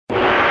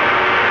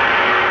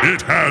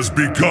It has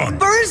begun.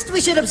 First, we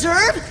should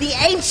observe the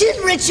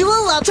ancient ritual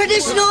of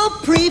traditional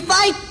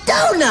pre-fight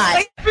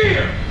donut.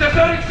 Fear does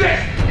not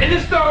exist in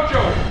this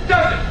dojo,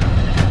 does it?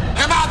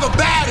 Am I the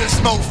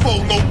baddest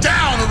mofo low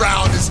down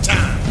around this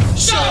time?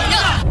 Shut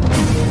up!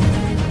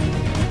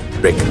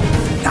 Break,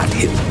 not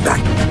hit back.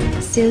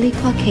 Silly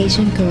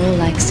Caucasian girl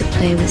likes to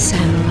play with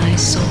samurai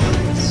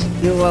swords.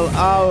 You will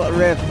all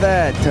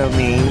refer to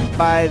me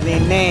by the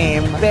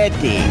name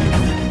Betty.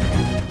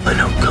 I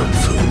know Kung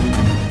Fu.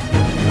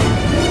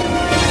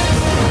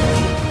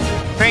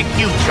 Thank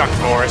you, Chuck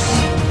Norris.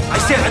 I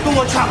said I don't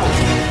want trouble.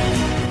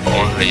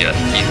 Only a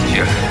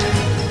ninja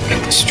can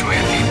destroy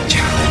a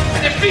ninja.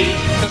 Defeat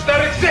does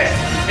not exist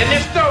in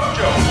this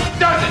dojo,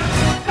 does it?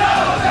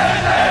 No,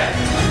 Sensei!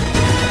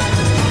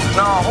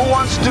 Now, who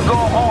wants to go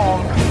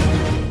home?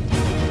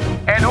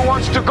 And who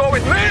wants to go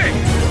with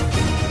me?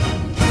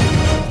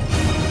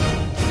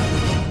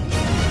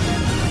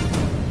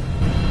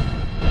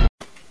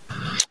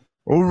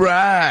 All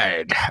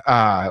right.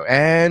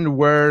 And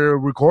we're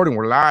recording.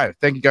 We're live.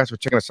 Thank you guys for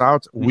checking us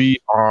out. We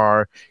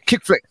are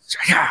Kickflix,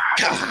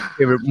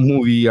 favorite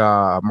movie,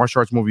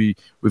 martial arts movie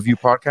review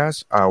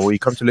podcast, where you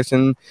come to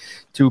listen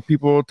to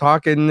people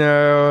talk and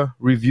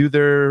review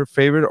their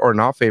favorite or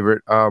not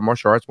favorite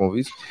martial arts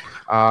movies.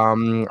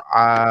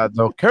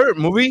 The current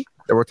movie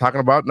that we're talking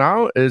about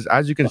now is,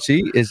 as you can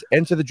see, is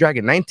Enter the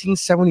Dragon,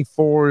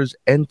 1974's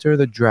Enter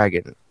the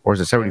Dragon. Or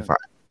is it 75?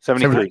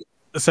 73.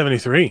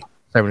 73.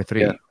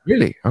 73. Yeah.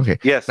 Really? Okay.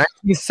 Yes.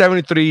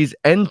 1973's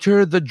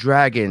Enter the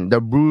Dragon,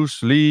 the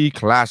Bruce Lee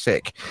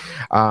classic.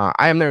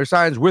 I am Larry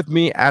Science. With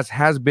me, as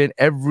has been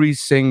every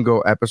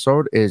single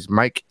episode, is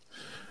Mike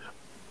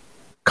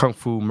Kung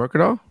Fu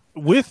Mercado.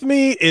 With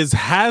me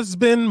has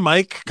been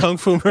Mike Kung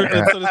Fu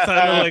Mercado. So the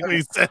title, like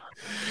we said.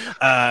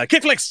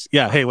 Kickflix.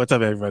 Yeah. Hey, what's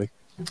up, everybody?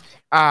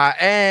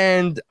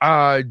 And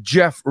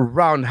Jeff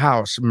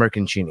Roundhouse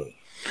Mercancini.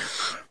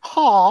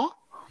 Aw.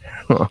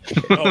 Oh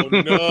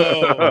no!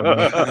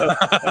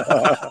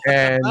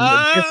 And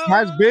this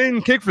has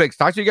been Kickflix.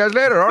 Talk to you guys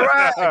later. All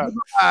right.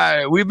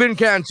 Goodbye. We've been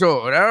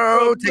canceled.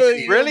 Oh,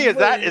 Really? Is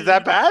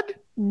that bad?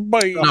 No,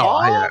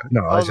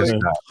 it's just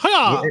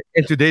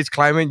in today's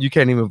climate, you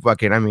can't even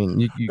fucking. I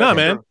mean, you no,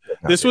 man.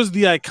 This was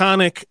the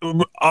iconic,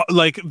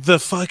 like the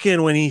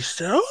fucking when he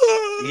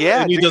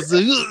yeah, he does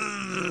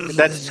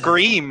that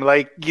scream,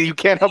 like you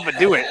can't help but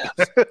do it.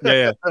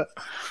 Yeah.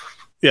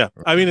 Yeah,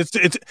 I mean,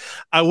 it's.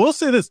 I will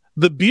say this: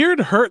 the beard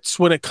hurts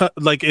when it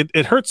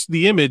it hurts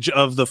the image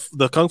of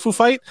the kung fu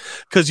fight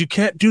because you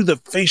can't do the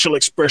facial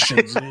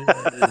expressions.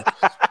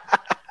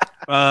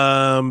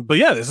 But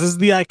yeah, this is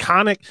the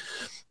iconic.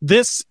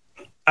 This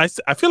I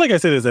feel like I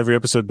say this every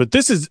episode, but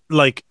this is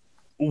like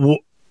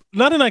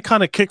not an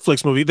iconic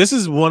Kickflix movie. This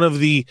is one of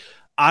the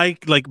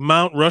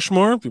Mount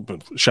Rushmore.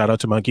 Shout out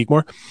to Mount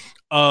Geekmore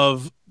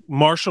of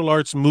martial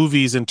arts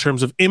movies in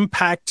terms of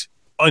impact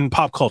in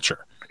pop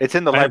culture. It's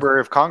in the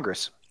Library of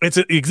Congress.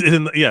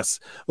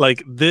 Yes.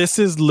 Like this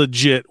is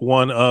legit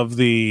one of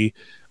the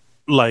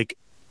like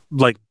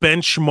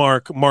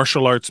benchmark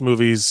martial arts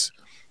movies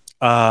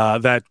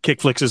that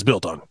Kickflix is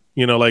built on.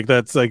 You know, like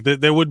that's like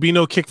there would be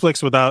no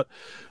Kickflix without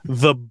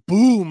the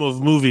boom of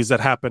movies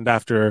that happened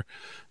after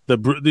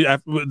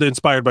the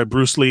inspired by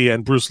Bruce Lee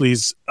and Bruce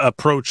Lee's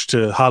approach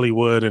to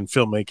Hollywood and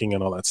filmmaking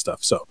and all that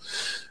stuff. So,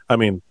 I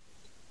mean,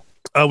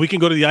 we can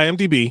go to the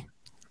IMDb.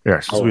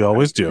 Yes, as we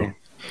always do.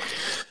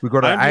 We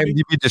go to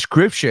IMDb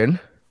description.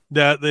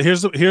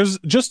 Here's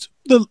just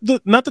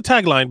the not the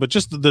tagline, but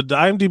just the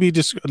IMDb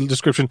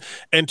description.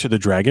 Enter the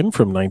Dragon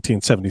from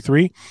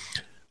 1973.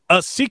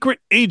 A secret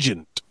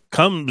agent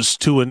comes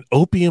to an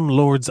opium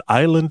lord's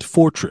island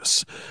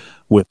fortress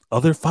with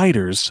other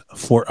fighters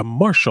for a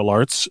martial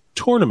arts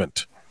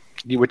tournament.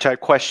 Which I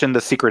question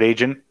the secret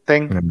agent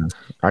thing.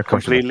 I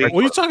completely. What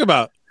are you talking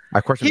about?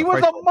 He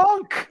was a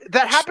monk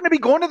that happened to be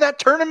going to that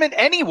tournament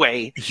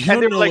anyway. You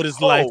don't know what his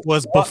life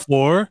was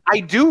before? I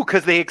do,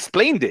 because they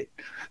explained it.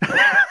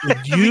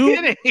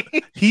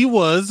 He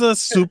was a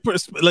super,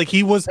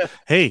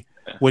 hey,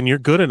 when you're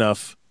good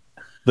enough,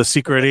 the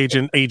secret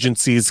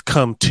agencies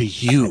come to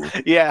you.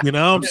 Yeah. You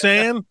know what I'm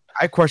saying?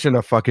 I question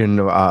the fucking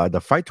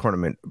the fight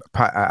tournament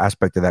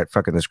aspect of that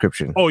fucking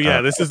description. Oh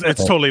yeah,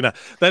 it's totally not.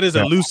 That is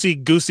a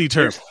loosey-goosey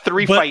term. There's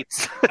 3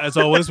 fights. As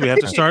always, we have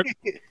to start.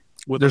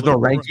 There's no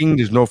ranking.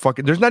 There's no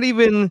fucking. There's not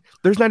even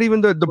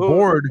the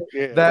board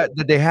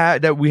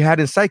that we had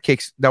in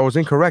Sidekicks that was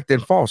incorrect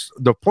and false.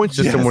 The point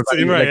system was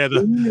right. We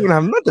didn't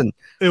have nothing.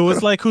 It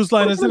was like whose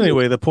line is it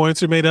anyway? The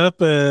points are made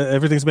up.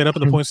 Everything's made up,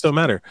 and the points don't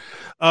matter.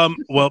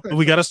 Well,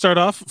 we got to start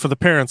off for the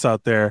parents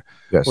out there.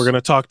 Yes. We're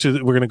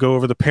gonna go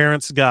over the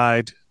parents'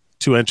 guide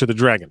to Enter the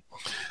Dragon.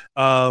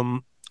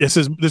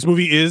 This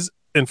movie is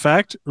in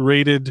fact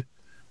rated.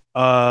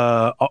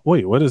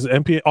 What is it?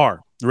 MPR?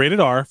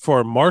 Rated R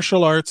for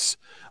martial arts,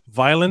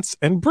 violence,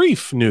 and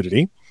brief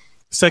nudity.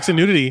 Sex and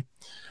nudity.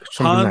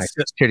 Some nice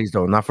titties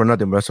though, not for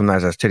nothing, but some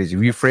nice ass titties.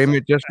 If you frame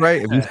it just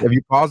right, if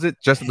you pause it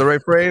just at the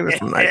right frame, it's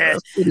some nice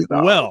ass titties.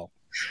 Well,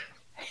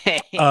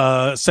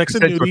 Sex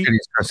and Nudity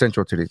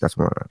Consensual titties. That's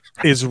what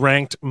is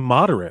ranked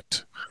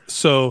moderate.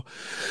 So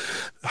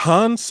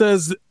Han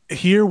says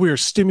here we're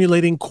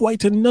stimulating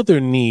quite another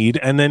need,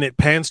 and then it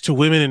pans to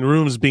women in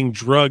rooms being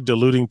drugged,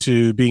 alluding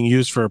to being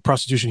used for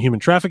prostitution, human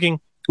trafficking,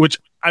 which,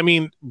 I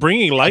mean,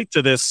 bringing light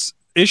to this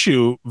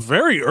issue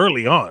very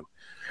early on.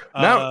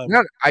 Now,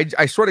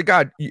 I swear to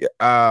God,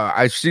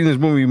 I've seen this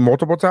movie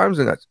multiple times,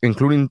 and that's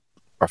including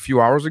a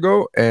few hours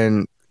ago,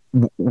 and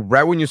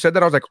right when you said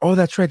that, I was like, "Oh,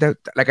 that's right." That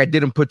like I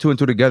didn't put two and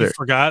two together. You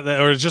forgot that,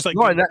 or it's just like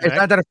no, it's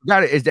not that I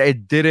forgot it. It's that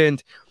it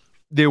didn't.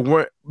 They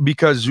weren't,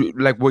 because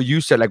like what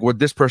you said, like what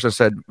this person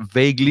said,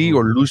 vaguely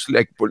or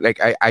loosely, like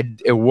I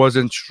it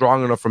wasn't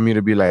strong enough for me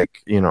to be like,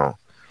 you know.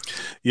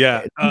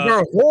 Yeah, these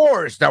are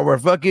whores that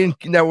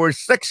were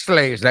sex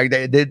slaves. Like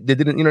they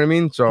didn't, you know what I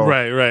mean? So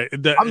right.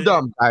 I'm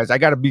dumb, guys. I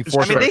gotta be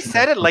forced. I mean, they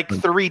said it like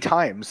 3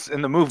 times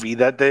in the movie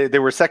that they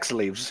were sex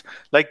slaves.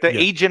 Like the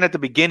agent at the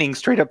beginning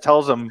straight up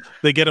tells them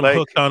they get them like,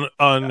 hooked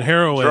on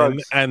heroin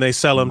drugs. And they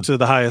sell them to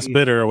the highest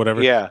bidder or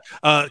whatever. Yeah.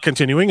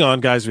 Continuing on,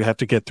 guys, we have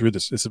to get through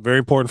this. It's very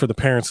important for the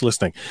parents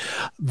listening.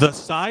 The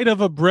side of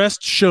a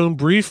breast shown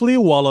briefly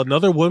while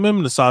another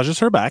woman massages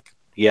her back.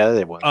 Yeah,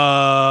 they was.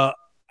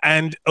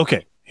 And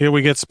okay. Here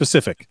we get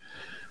specific.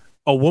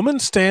 A woman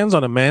stands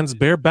on a man's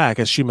bare back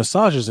as she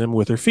massages him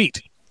with her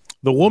feet.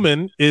 The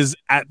woman is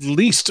at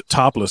least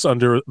topless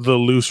under the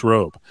loose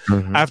robe.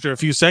 Mm-hmm. After a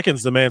few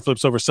seconds, the man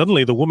flips over.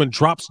 Suddenly, the woman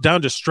drops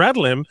down to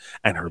straddle him,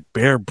 and her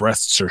bare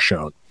breasts are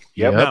shown.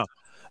 Yep. Now,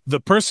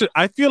 the person,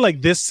 I feel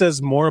like this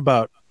says more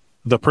about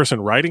the person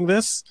writing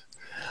this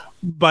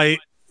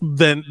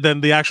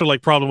than the actual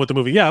like problem with the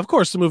movie. Yeah, of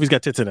course the movie's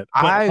got tits in it,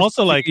 but I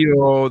also like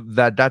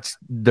that's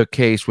the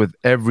case with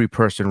every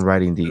person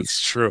writing these. It's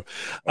true.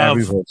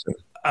 Every person,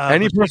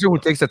 any person who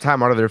takes the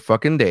time out of their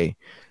fucking day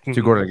to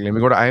go to like, let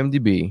me go to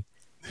IMDb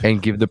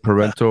and give the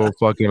parental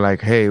fucking like,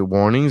 hey,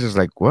 warnings, is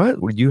like,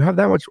 what? Would you have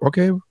that much?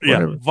 Okay,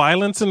 whatever. Yeah,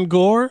 violence and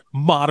gore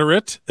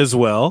moderate as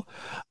well.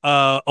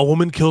 A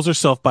woman kills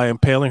herself by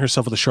impaling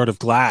herself with a shard of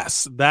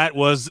glass. That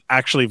was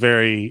actually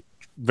very,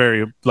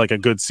 very like a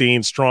good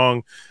scene,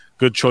 strong.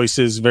 Good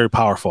choices, very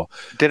powerful.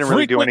 Didn't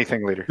really do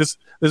anything later. This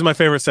is my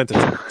favorite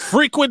sentence.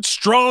 Frequent,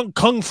 strong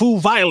kung fu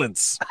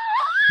violence.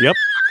 Yep,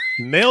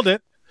 nailed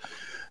it.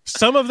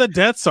 Some of the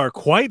deaths are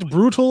quite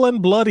brutal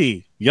and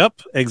bloody.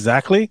 Yep,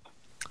 exactly.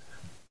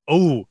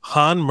 Oh,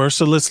 Han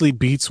mercilessly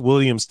beats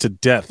Williams to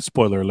death.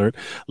 Spoiler alert.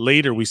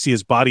 Later, we see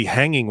his body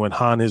hanging when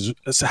Han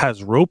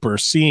has Roper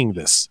seeing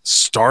this.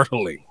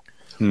 Startling.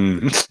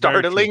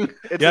 Startling?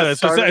 Yeah,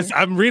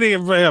 I'm reading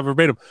it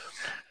verbatim.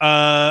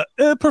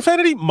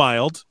 Profanity,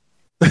 mild.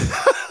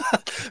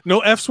 No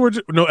F words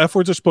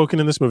are spoken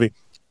in this movie.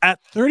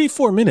 At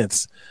 34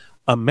 minutes,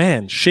 a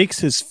man shakes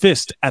his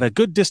fist at a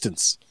good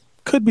distance.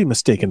 Could be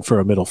mistaken for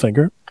a middle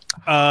finger.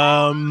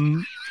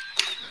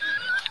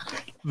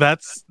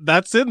 That's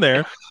in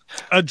there.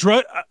 A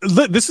drug.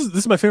 This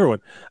is my favorite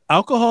one.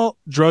 Alcohol,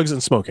 drugs,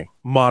 and smoking.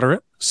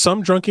 Moderate.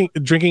 Some drinking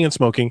and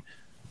smoking,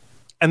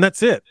 and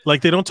that's it.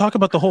 Like they don't talk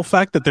about the whole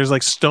fact that there's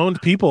like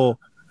stoned people.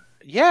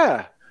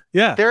 Yeah.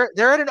 Yeah, they're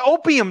at an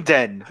opium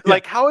den. Yeah.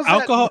 Like, how is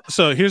alcohol? That?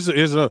 So here's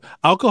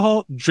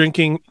alcohol,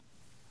 drinking,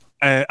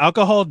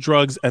 alcohol,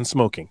 drugs, and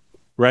smoking.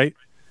 Right,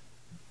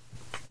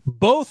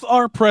 both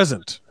are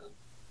present.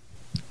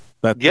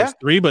 That's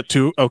 3, but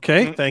 2.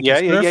 Okay, thank you,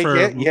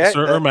 sir,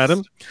 sir or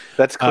madam.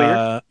 That's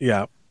clear.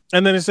 Yeah,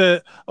 and then it's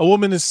a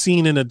woman is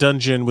seen in a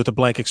dungeon with a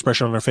blank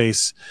expression on her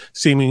face,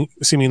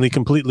 seemingly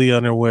completely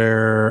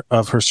unaware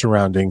of her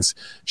surroundings.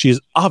 She is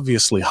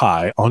obviously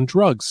high on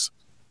drugs.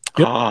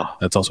 Yep,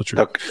 that's also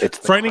true. It's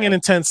frightening and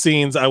intense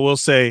scenes. I will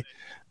say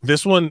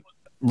this one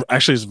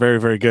actually is very,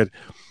 very good.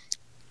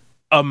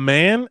 A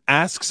man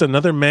asks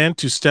another man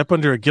to step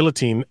under a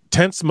guillotine.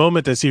 Tense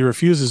moment as he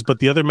refuses, but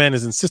the other man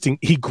is insisting.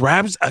 He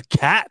grabs a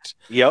cat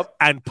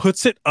and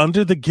puts it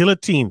under the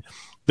guillotine.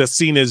 The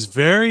scene is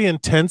very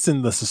intense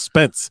in the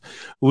suspense.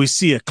 We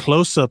see a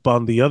close-up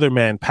on the other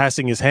man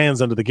passing his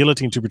hands under the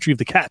guillotine to retrieve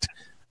the cat.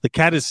 The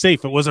cat is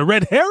safe. It was a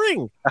red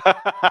herring.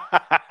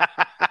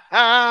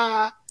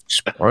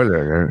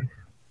 Spoiler.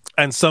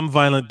 And some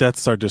violent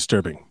deaths are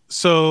disturbing.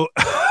 So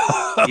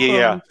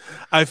yeah,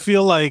 I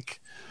feel like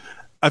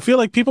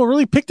people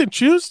really picked and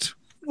chose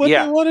what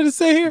they wanted to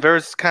say here.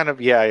 There's kind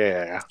of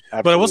absolutely.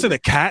 But I will say the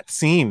cat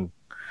scene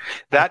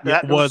that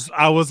was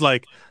I was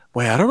like,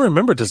 wait, I don't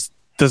remember. Does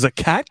a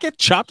cat get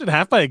chopped in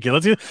half by a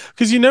guillotine?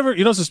 Because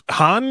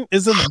Han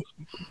is a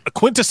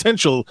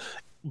quintessential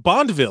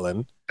Bond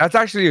villain. That's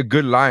actually a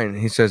good line.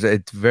 He says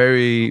it's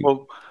very.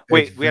 Well,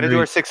 wait, we had to do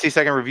our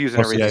 60-second reviews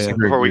and everything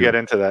before we get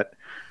into that.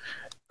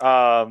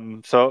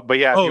 But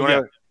yeah, if you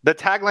want the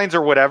taglines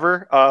or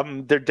whatever.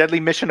 Their deadly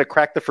mission to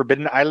crack the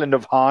forbidden island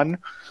of Han.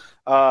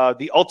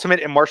 The ultimate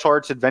in martial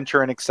arts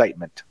adventure and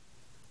excitement.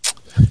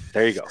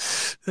 There you go.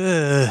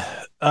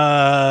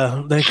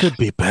 They could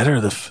be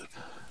better.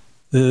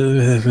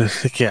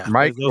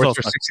 Mike, what's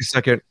your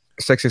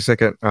 60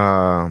 second?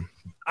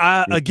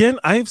 Again,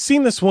 I've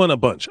seen this one a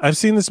bunch. I've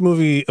seen this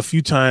movie a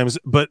few times,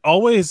 but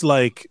always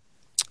like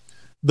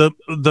the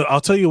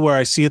I'll tell you where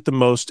I see it the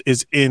most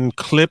is in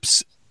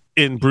clips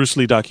in Bruce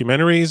Lee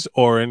documentaries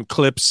or in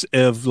clips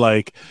of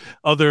like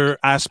other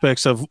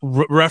aspects of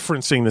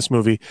referencing this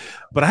movie,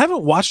 but I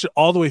haven't watched it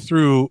all the way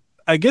through,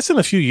 I guess in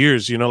a few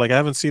years, you know, like I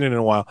haven't seen it in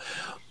a while.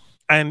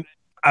 And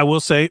I will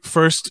say,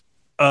 first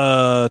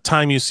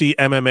time you see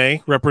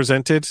MMA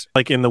represented,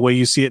 like in the way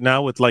you see it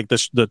now with like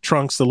the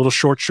trunks, the little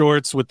short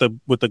shorts with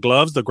the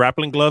gloves, the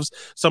grappling gloves,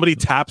 somebody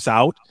taps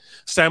out.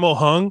 Sammo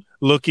Hung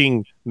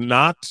looking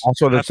not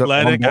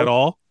athletic at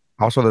all.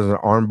 Also, there's an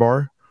arm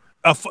bar.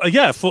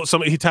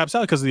 He taps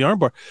out because of the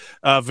armbar.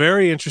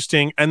 Very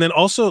interesting. And then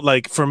also,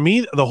 like, for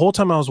me, the whole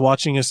time I was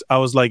watching this, I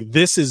was like,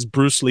 this is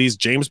Bruce Lee's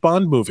James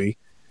Bond movie.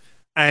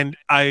 And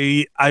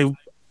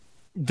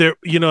there,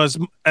 you know,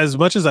 as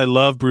much as I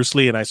love Bruce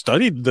Lee and I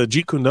studied the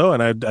Jeet Kune Do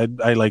and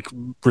I like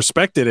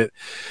respected it,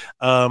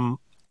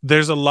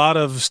 there's a lot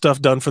of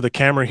stuff done for the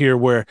camera here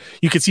where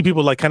you can see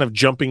people like kind of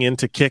jumping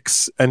into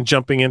kicks and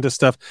jumping into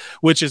stuff,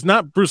 which is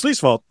not Bruce Lee's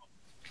fault.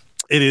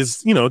 It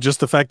is, you know, just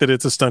the fact that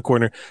it's a stunt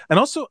coordinator. And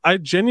also, I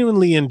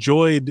genuinely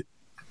enjoyed,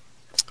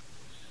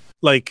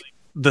 like,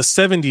 the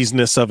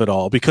 70s-ness of it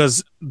all,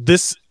 because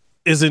this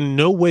is in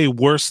no way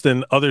worse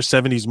than other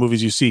 70s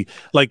movies you see.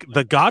 Like,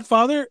 The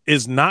Godfather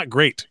is not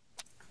great.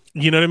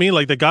 You know what I mean?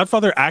 Like, The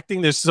Godfather acting,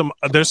 there's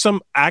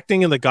some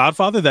acting in The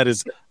Godfather that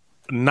is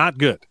not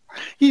good.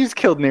 He just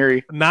killed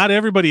Neri. Not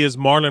everybody is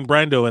Marlon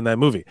Brando in that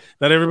movie.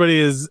 Not everybody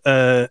is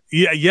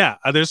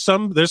There's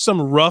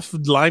some rough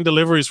line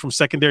deliveries from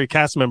secondary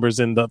cast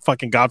members in the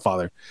fucking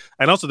Godfather.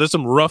 And also there's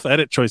some rough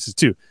edit choices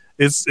too.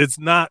 It's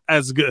not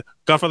as good.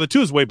 Godfather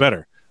 2 is way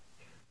better.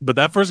 But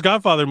that first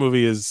Godfather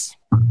movie is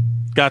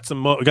got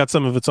some of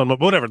its own,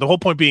 whatever. The whole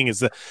point being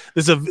is that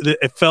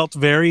it felt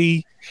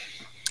very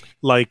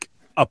like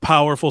a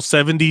powerful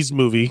 70s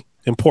movie.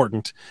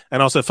 Important, and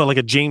also it felt like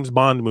a James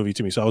Bond movie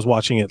to me, so I was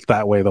watching it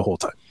that way the whole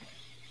time.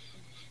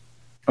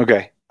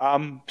 Okay,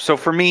 so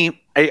for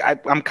me,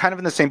 I'm kind of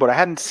in the same boat. I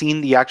hadn't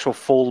seen the actual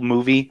full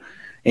movie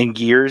in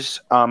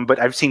years, but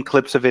I've seen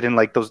clips of it in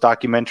like those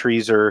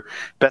documentaries or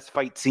best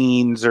fight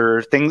scenes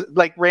or things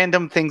like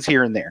random things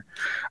here and there.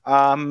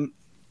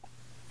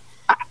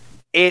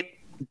 It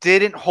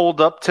didn't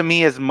hold up to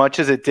me as much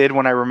as it did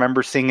when I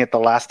remember seeing it the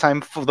last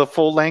time for the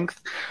full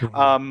length.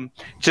 Mm-hmm.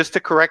 Just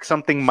to correct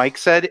something Mike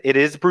said, it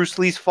is Bruce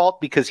Lee's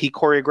fault because he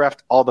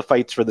choreographed all the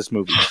fights for this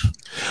movie.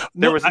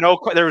 There was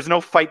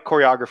no fight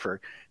choreographer.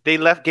 They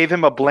gave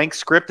him a blank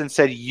script and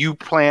said, "You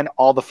plan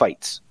all the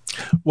fights."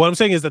 What I'm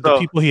saying is that the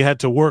people he had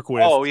to work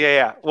with. Oh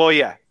yeah. Well,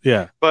 yeah.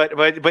 Yeah.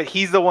 But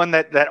he's the one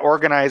that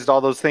organized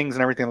all those things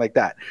and everything like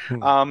that.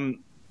 Mm-hmm.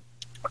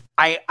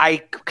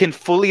 I can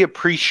fully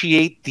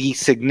appreciate the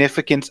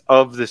significance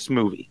of this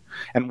movie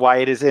and why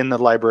it is in the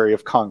Library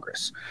of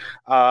Congress.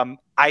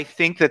 I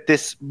think that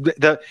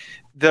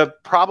the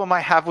problem I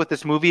have with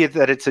this movie is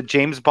that it's a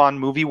James Bond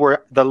movie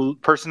where the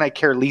person I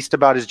care least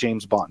about is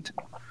James Bond.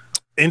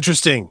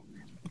 Interesting.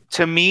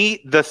 To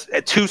me, the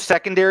two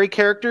secondary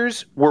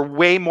characters were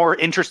way more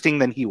interesting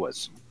than he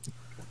was.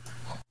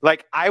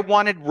 Like, I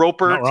wanted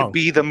Roper to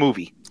be the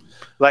movie.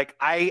 Like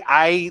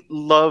I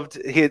loved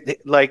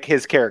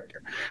his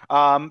character.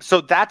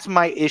 So that's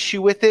my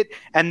issue with it.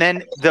 And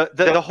then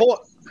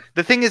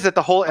the thing is that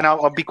and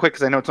I'll be quick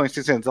because I know it's only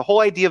 6 seconds. The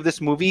whole idea of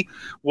this movie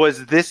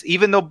was this,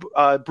 even though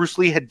Bruce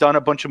Lee had done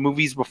a bunch of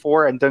movies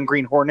before and done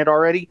Green Hornet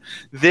already,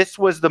 this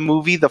was the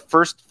movie, the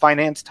first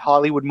financed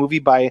Hollywood movie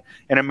by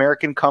an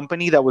American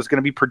company that was going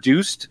to be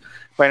produced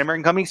by an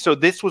American company. So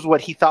this was what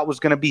he thought was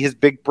going to be his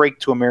big break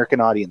to American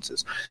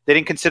audiences. They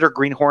didn't consider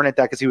Green Hornet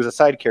that because he was a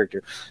side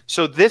character.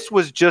 So this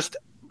was just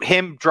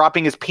him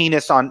dropping his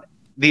penis on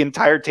the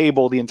entire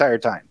table the entire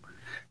time.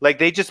 Like,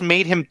 they just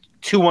made him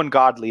too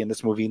ungodly in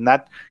this movie, and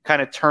that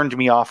kind of turned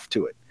me off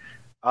to it.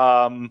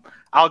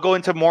 I'll go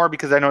into more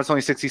because I know it's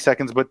only 60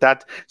 seconds,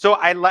 but so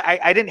I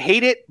didn't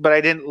hate it, but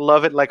I didn't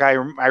love it. Like I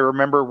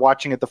remember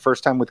watching it the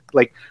first time with,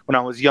 like, when I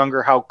was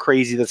younger, how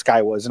crazy this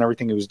guy was and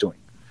everything he was doing.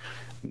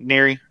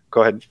 Neri,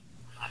 go ahead.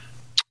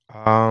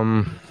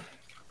 I'll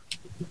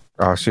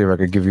see if I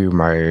could give you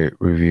my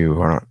review.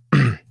 Hold on.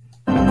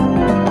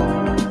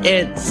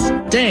 It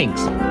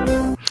stinks.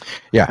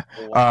 Yeah,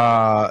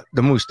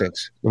 the movie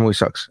stinks. The movie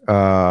sucks.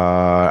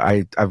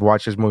 I've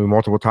watched this movie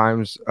multiple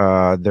times.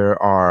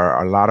 There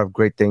are a lot of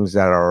great things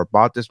that are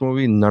about this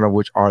movie, none of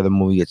which are the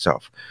movie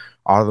itself.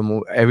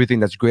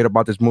 Everything that's great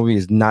about this movie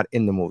is not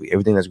in the movie.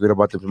 Everything that's great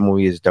about the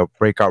movie is the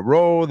breakout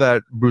role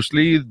that Bruce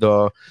Lee,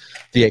 the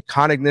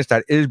iconicness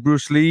that is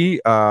Bruce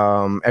Lee,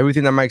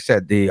 everything that Mike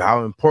said,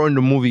 how important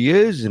the movie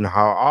is, and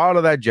how all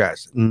of that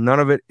jazz. None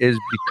of it is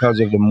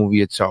because of the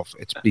movie itself.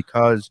 It's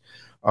because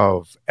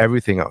of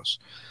everything else.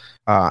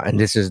 And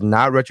this is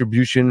not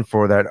retribution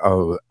for that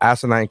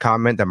asinine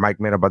comment that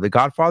Mike made about The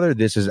Godfather.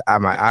 This is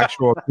my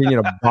actual opinion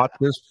about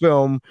this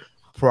film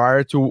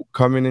prior to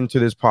coming into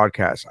this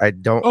podcast. I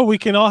don't. Oh, we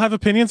can all have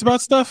opinions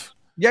about stuff?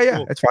 Yeah,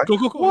 cool. It's fine.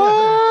 Cool.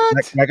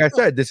 What? Like I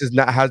said, this is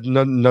has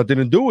nothing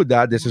to do with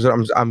that. This is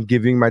I'm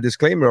giving my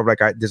disclaimer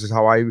of this is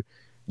how I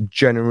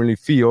genuinely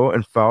feel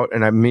and felt.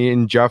 And me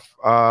and Jeff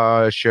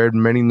shared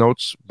many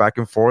notes back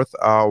and forth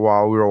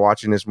while we were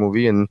watching this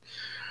movie, and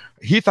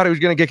he thought he was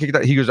gonna get kicked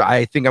out. He goes,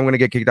 I think I'm gonna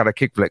get kicked out of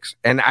Kickflix,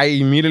 and I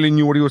immediately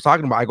knew what he was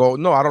talking about. I go,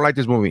 no, I don't like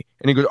this movie,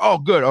 and he goes, oh,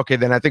 good, okay,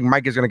 then I think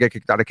Mike is gonna get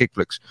kicked out of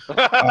Kickflix.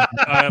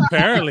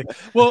 Apparently,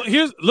 well,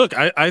 look.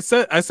 I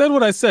said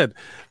what I said,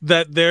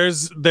 that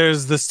there's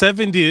the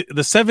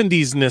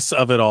 70s-ness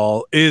of it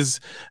all is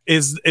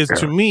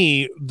to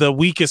me the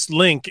weakest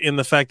link in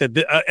the fact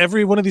that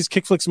every one of these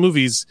Kickflix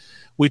movies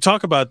we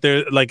talk about,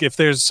 there, like, if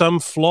there's some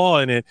flaw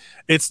in it,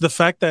 it's the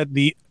fact that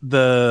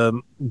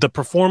the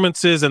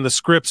performances and the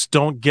scripts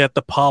don't get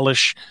the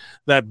polish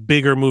that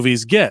bigger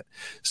movies get.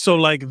 So,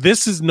 like,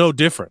 this is no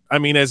different. I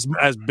mean, as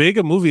big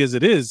a movie as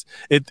it is,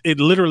 it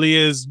literally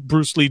is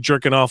Bruce Lee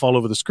jerking off all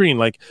over the screen.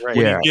 Like,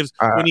 when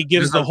he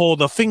gives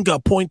the finger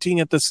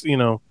pointing at this, you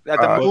know,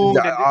 at the moon,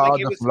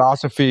 the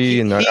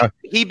philosophy,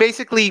 he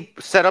basically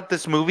set up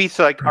this movie.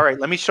 So, like, all right,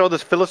 let me show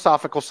this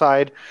philosophical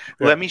side.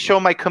 Yeah. Let me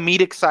show my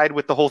comedic side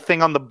with the whole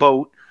thing on the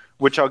boat,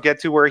 which I'll get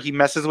to, where he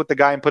messes with the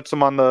guy and puts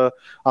him on the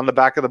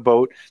back of the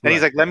boat. Then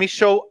he's like, let me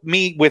show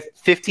me with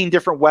 15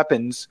 different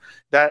weapons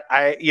that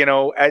I,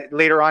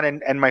 later on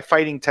and my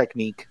fighting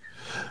technique,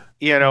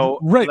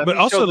 Right. But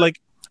also,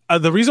 like,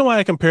 the reason why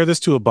I compare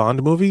this to a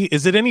Bond movie,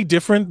 is it any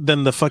different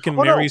than the fucking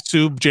Mary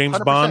Sue James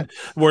 100%. Bond,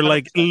 where 100%.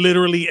 Like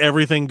literally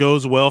everything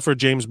goes well for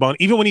James Bond?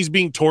 Even when he's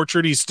being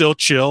tortured, he's still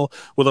chill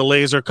with a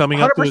laser coming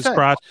 100%. Up to his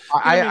crotch.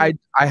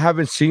 I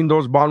haven't seen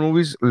those Bond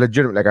movies.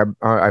 Legitimate, like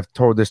I've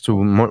told this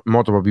to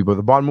multiple people.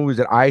 The Bond movies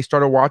that I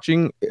started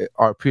watching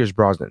are Pierce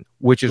Brosnan,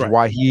 which is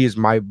why he is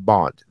my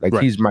Bond. Like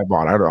he's my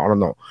Bond. I don't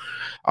know.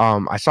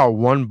 I saw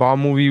one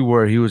Bond movie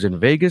where he was in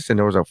Vegas and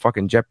there was a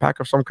fucking jetpack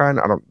of some kind.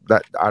 I don't.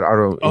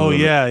 Oh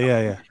yeah.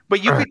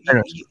 But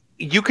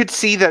you could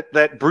see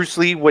that Bruce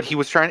Lee, what he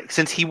was trying,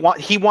 since he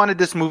wanted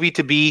this movie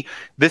to be,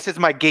 this is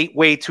my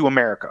gateway to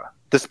America.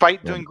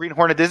 Despite doing Green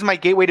Hornet, this is my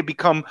gateway to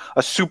become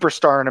a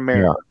superstar in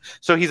America. Yeah.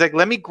 So he's like,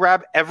 let me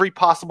grab every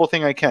possible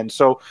thing I can.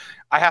 So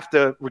I have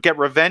to get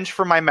revenge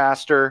for my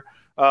master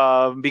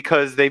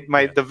because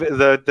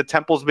the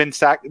temple's been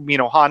sacked.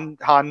 Han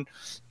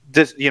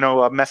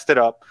messed it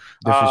up.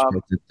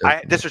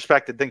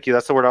 Disrespected. Thank you.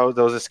 That's the word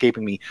that was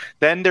escaping me.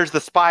 Then there's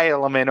the spy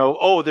element.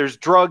 There's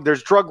drug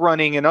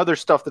running and other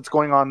stuff that's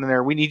going on in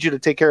there. We need you to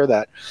take care of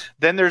that.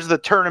 Then there's the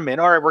tournament.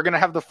 All right, we're gonna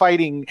have the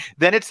fighting.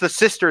 Then it's the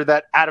sister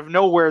that out of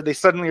nowhere they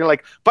suddenly are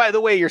like, by the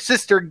way, your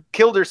sister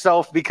killed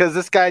herself because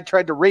this guy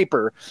tried to rape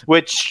her.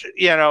 Which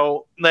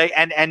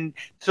and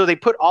so they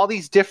put all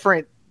these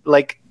different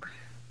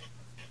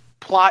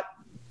plot.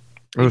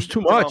 It was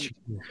too much.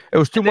 It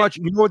was too much.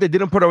 You know what they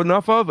didn't put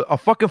enough of? A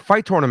fucking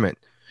fight tournament.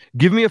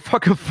 Give me a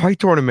fucking fight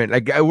tournament.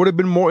 Like, it would have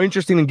been more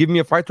interesting than give me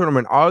a fight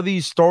tournament. All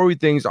these story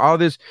things, all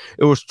this,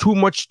 it was too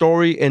much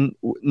story and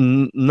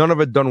none of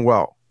it done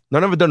well.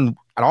 None of it done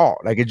at all.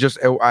 Like, it just,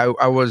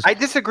 I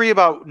disagree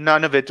about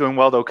none of it doing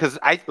well, though, because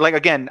I'll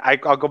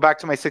go back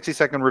to my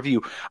 60-second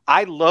review.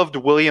 I loved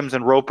Williams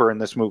and Roper in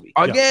this movie.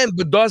 Again,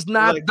 but that's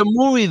not the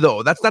movie,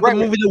 though. That's not the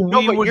movie that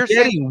we were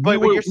getting. We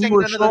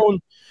were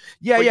shown.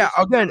 Yeah.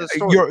 Again,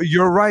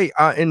 you're right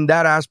in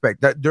that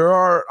aspect. That there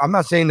are. I'm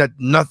not saying that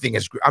nothing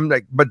is.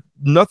 But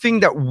nothing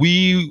that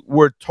we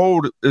were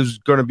told is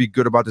going to be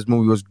good about this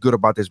movie was good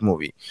about this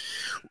movie.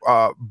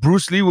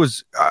 Bruce Lee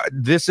was.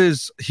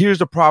 Here's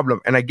the problem.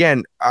 And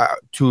again,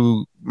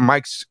 to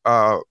Mike's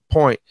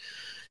point,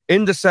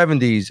 in the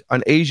 70s,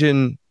 an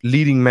Asian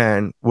leading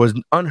man was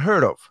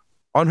unheard of.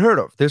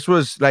 This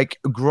was like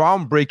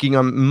groundbreaking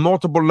on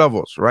multiple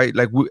levels, right?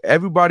 Like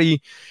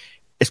everybody.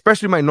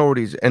 Especially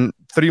minorities, and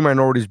 3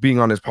 minorities being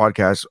on this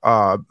podcast,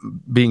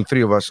 being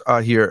 3 of us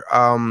here.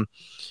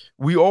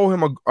 We owe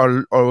him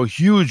a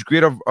huge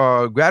grade of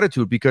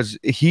gratitude because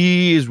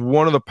he is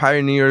one of the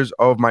pioneers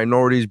of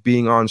minorities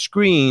being on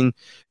screen,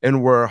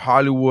 and where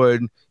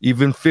Hollywood,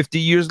 even 50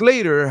 years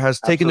later, has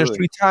taken their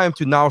sweet time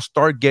to now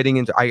start getting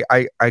into.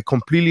 I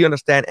completely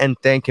understand and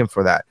thank him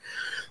for that.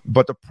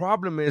 But the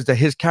problem is that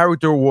his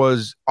character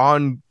was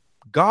on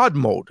God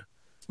mode.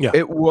 Yeah.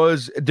 There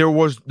was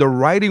the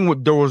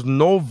writing. There was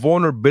no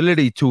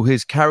vulnerability to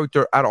his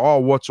character at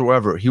all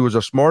whatsoever. He was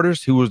the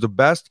smartest. He was the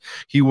best.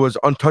 He was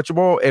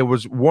untouchable. It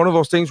was one of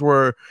those things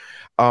where,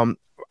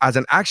 as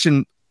an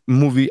action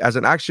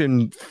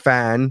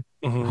fan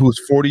who's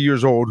 40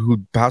 years old, who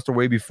passed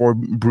away before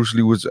Bruce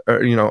Lee was,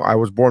 I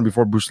was born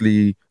before Bruce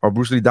Lee, or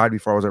Bruce Lee died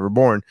before I was ever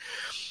born.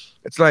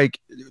 It's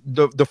like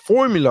the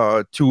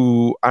formula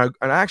to an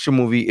action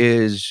movie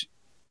is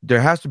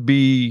there has to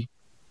be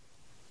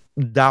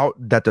doubt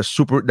that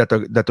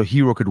the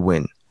hero could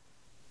win.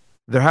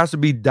 There has to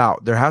be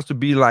doubt. There has to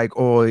be like,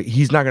 oh,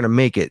 he's not gonna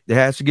make it. There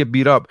has to get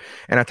beat up.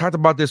 And I talked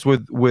about this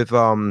with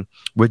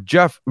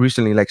Jeff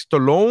recently. Like,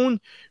 Stallone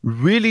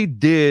really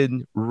did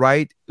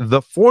write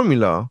the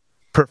formula,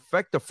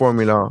 perfect the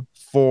formula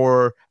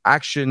for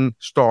action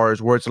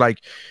stars, where it's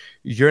like,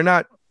 you're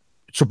not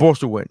supposed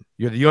to win.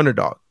 You're the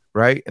underdog.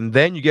 Right? And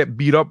then you get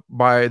beat up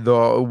by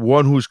the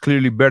one who's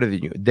clearly better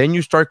than you. Then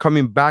you start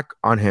coming back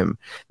on him.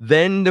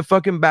 Then the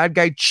fucking bad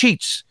guy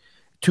cheats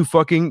to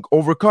fucking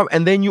overcome,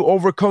 and then you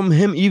overcome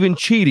him even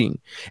cheating,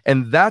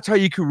 and that's how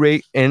you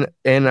create and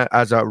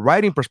as a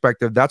writing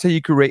perspective, that's how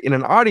you create in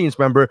an audience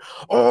member.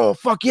 Oh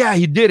fuck yeah,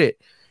 he did it.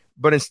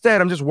 But instead,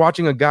 I'm just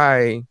watching a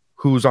guy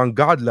who's on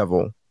God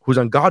level, who's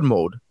on God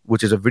mode,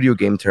 which is a video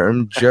game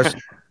term, just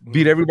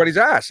beat everybody's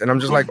ass. And I'm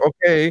just like,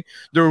 okay,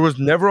 there was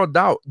never a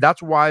doubt.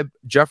 That's why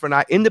Jeff and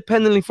I,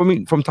 independently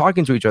from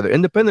talking to each other,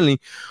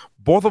 independently,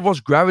 both of us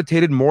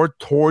gravitated more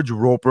towards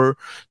Roper,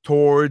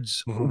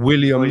 towards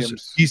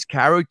Williams. These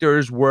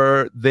characters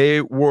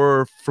they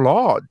were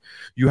flawed.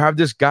 You have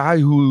this guy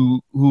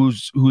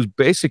who's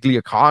basically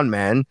a con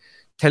man,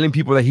 telling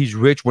people that he's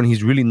rich when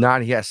he's really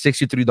not. He has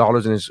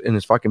 $63 in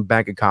his fucking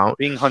bank account.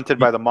 Being hunted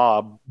by the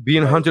mob.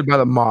 Hunted by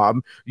the mob.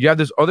 You have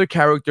this other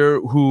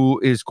character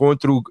who is going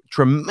through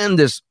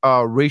tremendous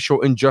racial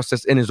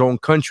injustice in his own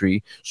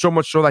country, so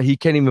much so that he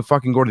can't even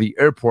fucking go to the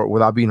airport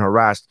without being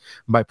harassed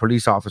by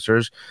police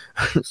officers.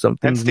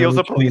 And steals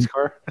a police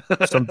car.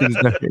 Something's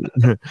and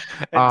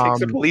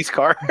takes a police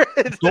car.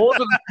 Those are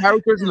the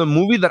characters in the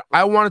movie that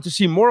I wanted to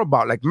see more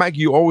about. Like, Mike,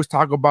 you always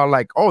talk about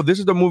like, oh, this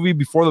is the movie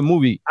before the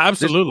movie.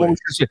 Absolutely.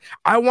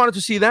 I wanted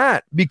to see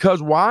that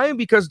because why?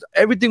 Because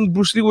everything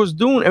Bruce Lee was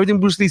doing, everything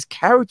Bruce Lee's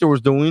character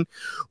was doing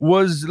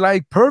was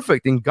like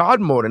perfect in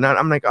God mode. And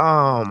I'm like,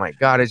 oh my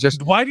God, it's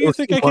just. Why do you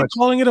think I keep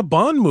calling it a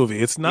Bond movie?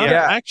 It's not an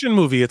action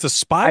movie. It's a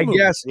spy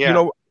movie.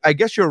 I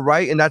guess you're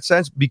right in that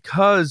sense,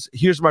 because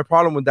here's my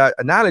problem with that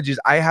analogy is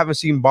I haven't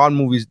seen Bond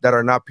movies that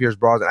are not Pierce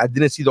Brosnan. I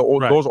didn't see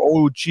those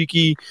old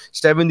cheeky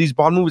 70s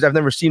Bond movies. I've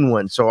never seen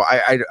one. So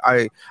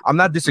I'm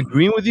not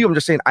disagreeing with you. I'm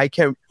just saying I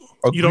can't.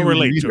 You don't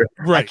relate to it,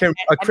 right?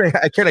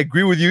 I can't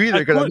agree with you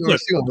either because I've never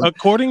seen one.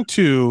 According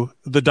to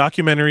the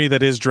documentary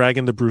that is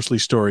Dragon: The Bruce Lee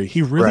Story,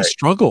 he really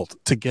struggled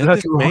to get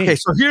this made. Okay,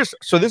 so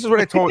this is what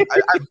I told.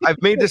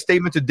 I've made this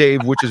statement to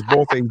Dave, which is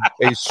both a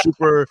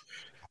super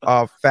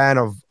fan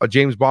of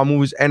James Bond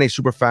movies and a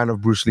super fan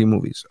of Bruce Lee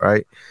movies. All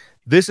right.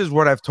 This is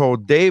what I've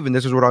told Dave, and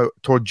this is what I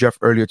told Jeff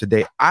earlier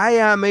today. I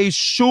am a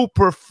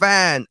super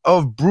fan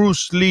of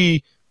Bruce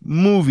Lee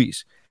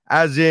movies,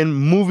 as in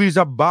movies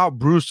about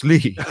Bruce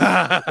Lee.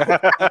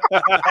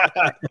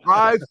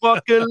 I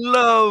fucking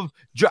love.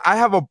 I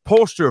have a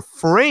poster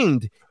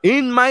framed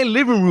in my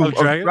living room of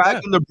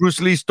Dragon, the Bruce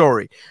Lee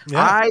Story.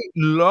 Yeah. I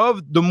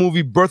love the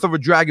movie Birth of a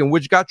Dragon,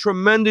 which got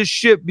tremendous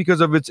shit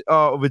because of its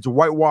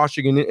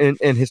whitewashing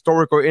and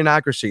historical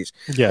inaccuracies.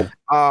 Yeah.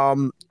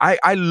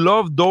 I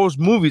love those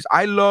movies.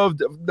 I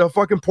loved the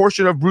fucking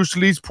portion of Bruce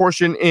Lee's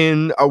portion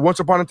in Once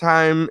Upon a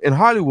Time in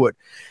Hollywood.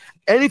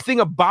 Anything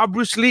about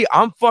Bruce Lee,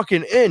 I'm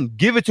fucking in.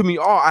 Give it to me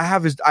all.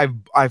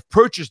 I've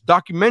purchased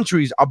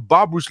documentaries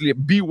about Bruce Lee,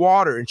 Be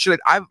Water and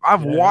shit.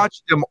 I've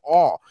watched them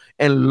all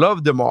and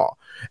loved them all.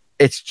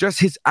 It's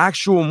just his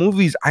actual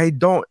movies.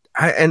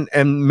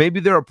 And maybe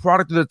they're a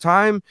product of the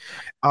time.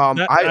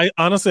 I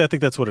honestly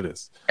think that's what it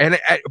is.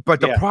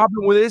 But the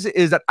problem with this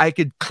is that I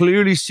could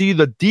clearly see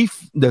the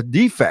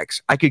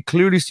defects. I could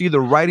clearly see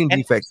the writing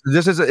defects.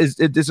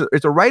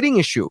 It's a writing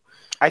issue.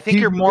 I think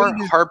you're more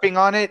harping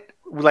on it.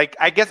 Like,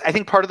 I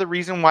think part of the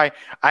reason why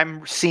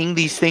I'm seeing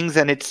these things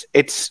and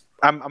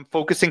I'm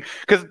focusing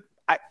because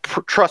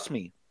trust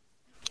me,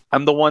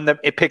 I'm the one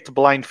that picked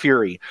Blind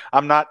Fury.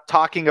 I'm not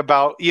talking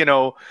about,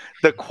 the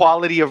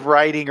quality of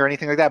writing or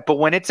anything like that. But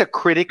when it's a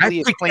critically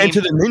acclaimed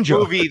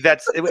movie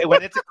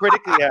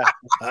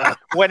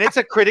when it's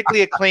a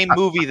critically acclaimed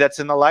movie that's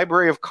in the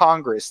Library of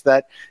Congress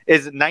that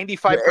is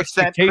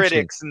 95%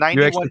 critics, 91%.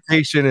 Your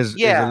expectation is a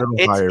little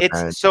higher.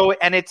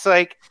 It's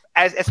like,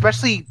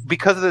 especially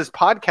because of this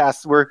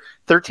podcast, we're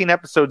 13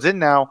 episodes in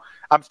now.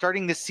 I'm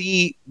starting to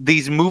see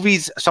these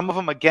movies, some of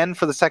them again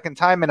for the second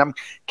time, and I'm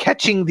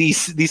catching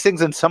these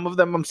things, and some of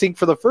them I'm seeing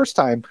for the first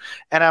time,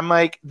 and I'm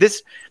like,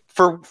 this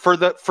for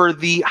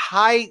the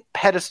high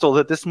pedestal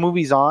that this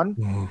movie's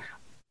on,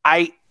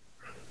 I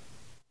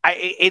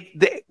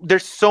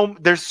have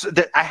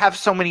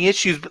so many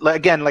issues. But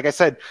again, like I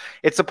said,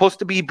 it's supposed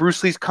to be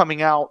Bruce Lee's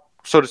coming out,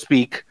 so to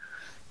speak,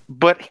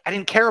 but I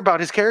didn't care about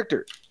his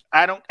character.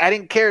 I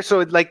didn't care. So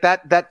like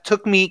that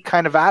took me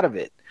kind of out of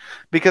it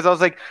because I was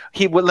like,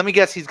 let me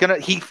guess,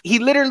 he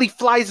literally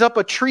flies up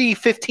a tree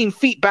 15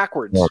 feet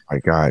backwards. Oh my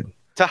God.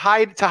 To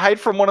hide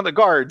from one of the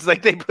guards.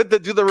 Like they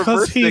do the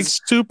reverse thing. Because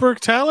he's super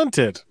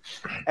talented.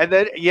 And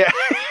then,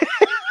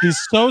 he's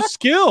so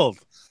skilled.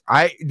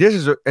 This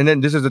is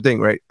the thing,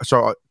 right?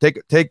 So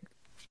take,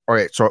 all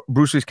right. So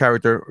Bruce Lee's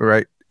character,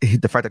 right?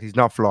 The fact that he's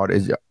not flawed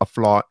is a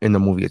flaw in the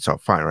movie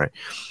itself. Fine. Right.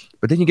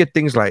 But then you get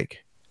things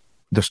like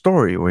the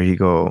story where you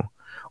go,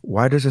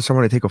 why doesn't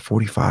somebody take a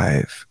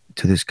 45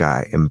 to this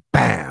guy and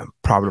bam,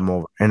 problem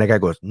over? And the guy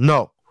goes,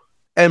 no.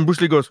 And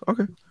Bruce Lee goes,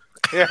 okay.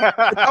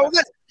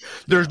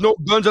 There's no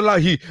guns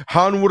allowed.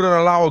 Han wouldn't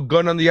allow a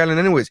gun on the island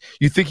anyways.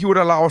 You think he would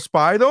allow a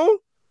spy though?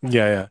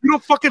 Yeah. You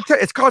don't fucking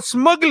it's called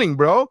smuggling,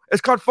 bro.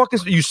 It's called fucking,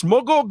 you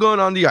smuggle a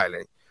gun on the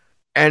island.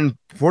 And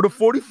for the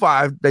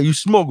 45 that you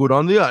smuggled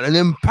on the island, and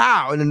then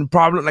pow, and then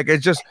problem, like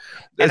it's just.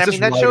 And I mean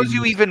that shows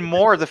you even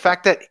more the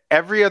fact that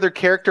every other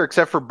character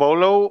except for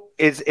Bolo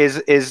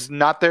is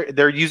not there.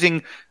 They're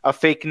using a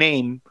fake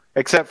name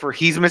except for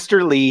he's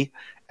Mr. Lee,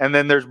 and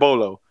then there's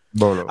Bolo.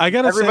 I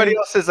gotta everybody say,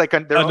 else is like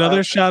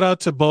another shout out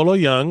to Bolo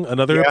Young,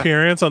 another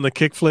appearance on the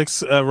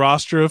Kickflix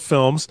roster of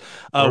films.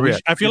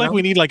 I feel like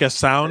we need like a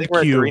sound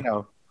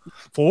cue.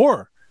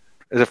 4.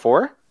 Is it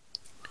 4?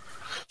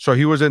 So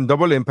he was in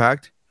Double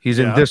Impact. He's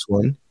in this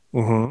one.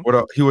 Mm-hmm.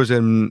 What he was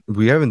in?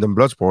 We haven't done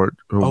Bloodsport.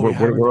 What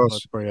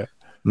else? Bloodsport yet.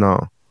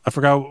 No, I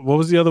forgot. What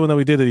was the other one that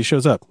we did that he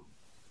shows up?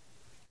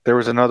 There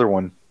was another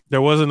one.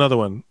 There was another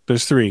one.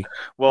 There's 3.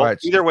 Well,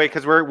 either way,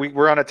 because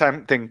we're on a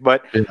time thing.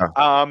 But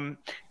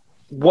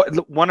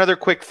one other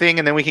quick thing,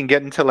 and then we can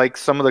get into like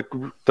some of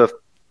the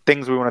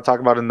things we want to talk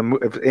about in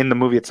the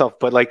movie itself.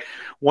 But like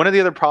one of the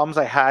other problems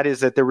I had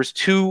is that there was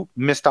 2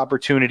 missed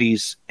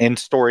opportunities in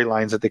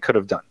storylines that they could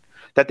have done,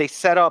 that they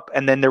set up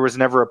and then there was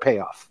never a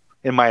payoff,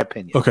 in my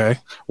opinion. Okay.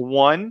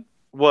 One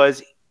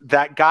was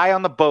that guy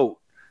on the boat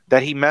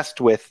that he messed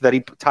with, that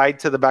he tied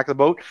to the back of the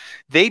boat.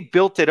 They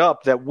built it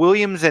up that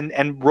Williams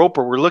and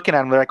Roper were looking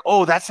at him. They're like,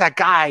 oh, that's that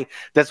guy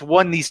that's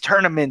won these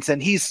tournaments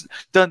and he's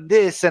done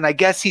this. And I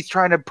guess he's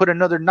trying to put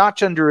another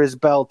notch under his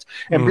belt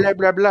and blah,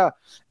 blah, blah.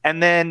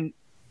 And then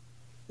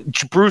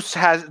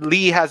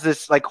Lee has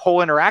this like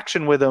whole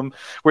interaction with him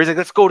where he's like,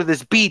 let's go to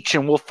this beach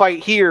and we'll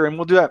fight here and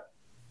we'll do that.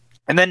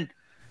 And then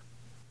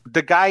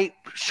the guy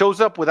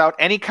shows up without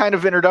any kind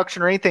of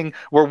introduction or anything,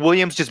 where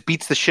Williams just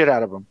beats the shit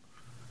out of him.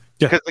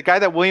 Because the guy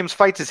that Williams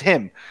fights is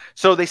him.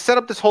 So they set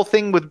up this whole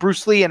thing with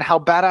Bruce Lee and how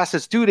badass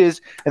this dude is,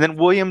 and then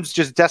Williams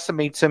just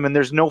decimates him, and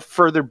there's no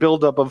further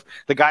buildup of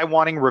the guy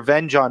wanting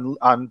revenge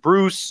on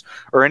Bruce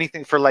or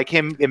anything for like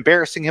him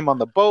embarrassing him on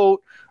the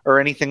boat or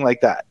anything like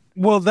that.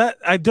 Well,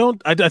 I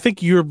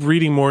think you're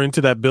reading more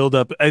into that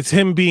buildup. It's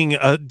him being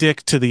a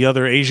dick to the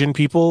other Asian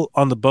people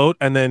on the boat,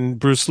 and then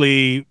Bruce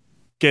Lee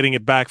getting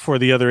it back for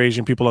the other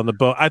Asian people on the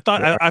boat. I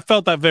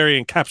felt that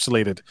very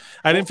encapsulated.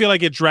 I didn't feel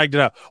like it dragged it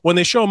out. When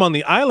they show him on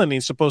the island,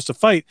 he's supposed to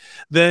fight.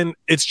 Then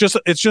it's just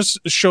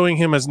showing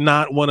him as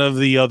not one of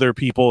the other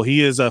people.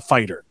 He is a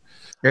fighter.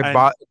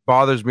 It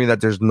bothers me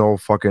that there's no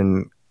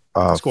fucking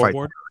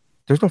scoreboard.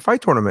 There's no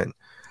fight tournament.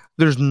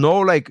 There's no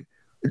like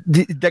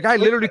the guy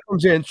literally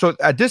comes in. So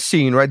at this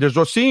scene, right? There's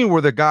a scene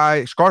where the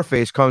guy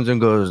Scarface comes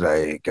and goes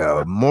like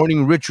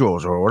morning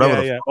rituals or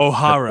whatever. Yeah.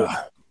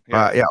 O'Hara.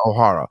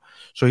 O'Hara.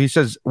 So he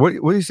says, what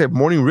did he say?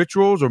 Morning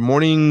rituals or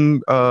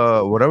morning,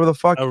 whatever the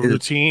fuck. A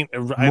routine.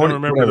 I don't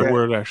remember the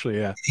word actually.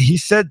 Yeah. He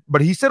said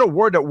a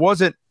word that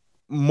wasn't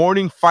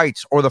morning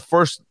fights or the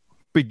first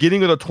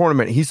beginning of the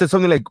tournament. He said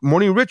something like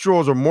morning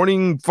rituals or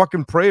morning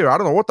fucking prayer. I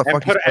don't know what the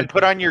fuck. And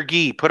put on your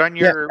gi. Put on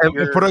your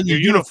uniform.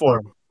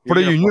 Put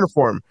on your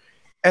uniform.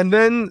 And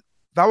then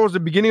that was the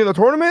beginning of the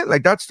tournament.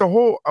 Like that's the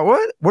whole.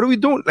 What are we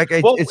doing? Like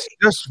it's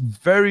just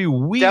very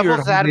weird.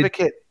 Devil's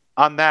advocate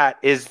on that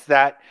is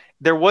that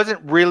there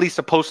wasn't really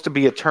supposed to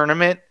be a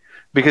tournament,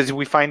 because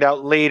we find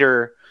out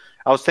later.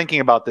 I was thinking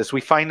about this.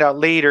 We find out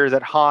later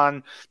that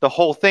Han, the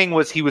whole thing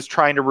was he was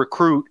trying to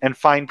recruit and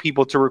find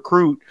people to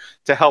recruit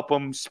to help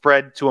him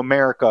spread to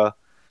America.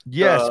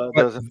 Yes,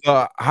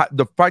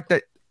 the fact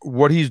that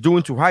what he's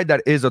doing to hide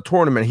that is a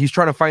tournament. He's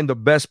trying to find the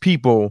best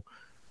people,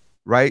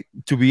 right,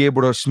 to be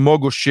able to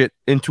smuggle shit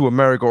into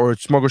America or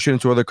smuggle shit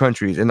into other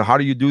countries. And how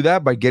do you do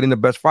that? By getting the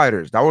best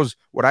fighters. That was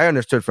what I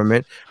understood from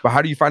it. But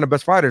how do you find the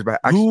best fighters?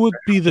 Who would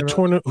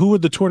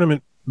the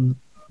tournament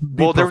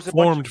be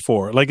performed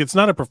for? Like, it's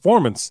not a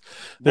performance.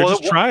 They're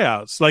just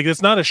tryouts. Like,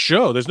 it's not a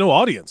show. There's no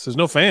audience. There's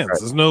no fans.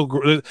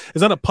 Right.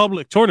 It's not a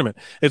public tournament.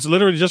 It's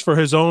literally just for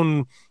his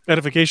own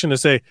edification to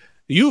say,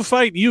 you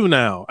fight you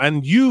now,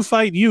 and you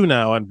fight you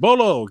now, and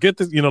Bolo, get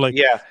this,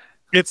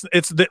 It's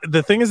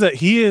the thing is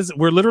that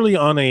we're literally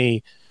on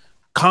a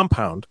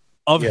compound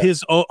of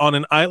his own, on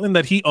an island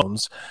that he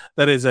owns,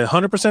 that is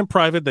 100%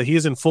 private, that he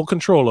is in full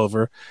control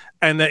over,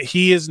 and that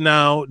he is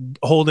now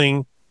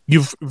holding.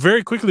 You've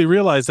very quickly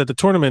realized that the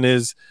tournament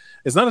is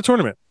not a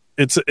tournament.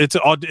 It's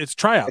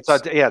tryouts.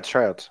 It's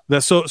tryouts.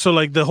 So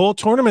like the whole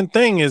tournament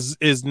thing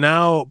is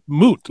now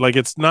moot. Like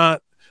it's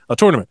not a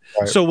tournament.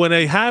 Right. So when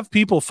they have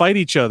people fight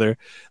each other,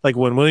 like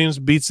when Williams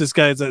beats this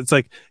guy, it's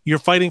like you're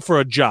fighting for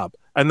a job.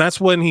 And that's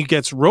when he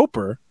gets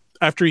Roper.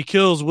 After he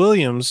kills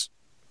Williams,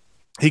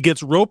 he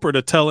gets Roper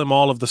to tell him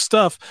all of the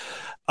stuff.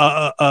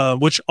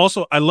 Which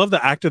also, I love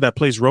the actor that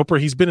plays Roper.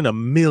 He's been in a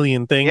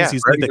million things. Yeah,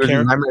 he's like the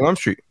character. Nightmare on Elm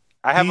Street.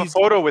 I have a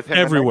photo with him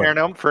everywhere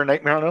for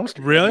Nightmare on Elm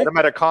Street. Really? I met him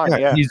at a con.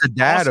 Yeah. He's the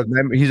dad of.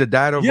 He's a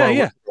dad of.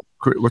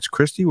 What's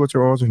Christy? What's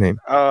her name?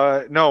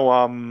 No.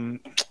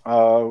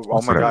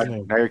 Oh my God!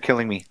 Now you're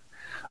killing me.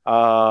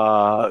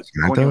 I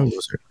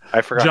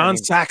forgot. John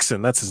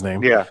Saxon, that's his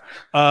name. Yeah.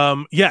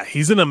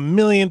 He's in a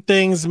million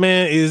things,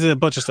 man. He's in a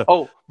bunch of stuff.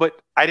 Oh,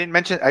 but I didn't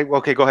mention.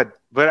 Okay, go ahead.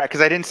 But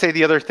because I didn't say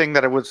the other thing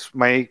that it was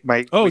my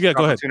go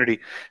opportunity.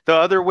 Ahead. The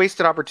other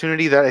wasted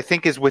opportunity that I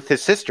think is with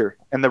his sister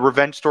and the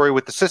revenge story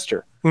with the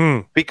sister,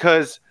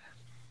 because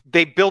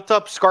they built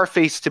up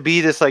Scarface to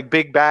be this like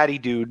big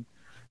baddie dude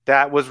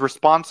that was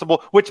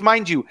responsible. Which,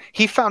 mind you,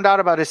 he found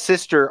out about his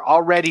sister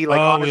already, like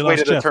on his way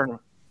to the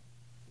tournament.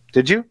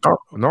 Did you? Oh,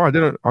 no, I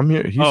didn't. I'm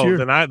here. He's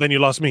here. Then you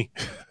lost me.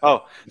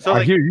 Oh, so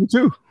I hear you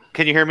too.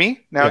 Can you hear me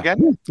now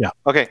again? Yeah.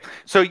 Okay.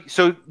 So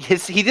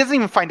he doesn't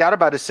even find out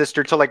about his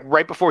sister till like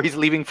right before he's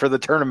leaving for the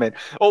tournament.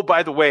 Oh,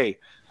 by the way,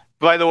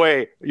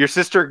 your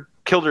sister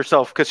killed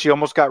herself because she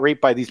almost got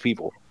raped by these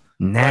people.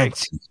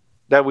 Nancy.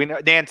 That we know.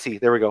 Nancy.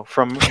 There we go.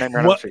 From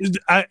Nightmare on Elm Street.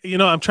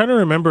 I'm trying to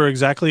remember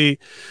exactly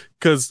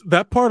because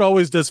that part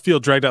always does feel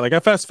dragged out. Like I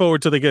fast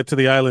forward till they get to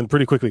the island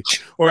pretty quickly,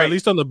 or at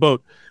least on the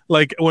boat.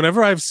 Like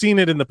whenever I've seen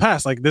it in the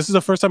past, like this is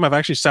the first time I've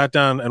actually sat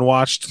down and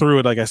watched through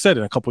it. Like I said,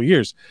 in a couple of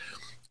years.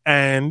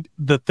 And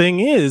the thing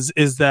is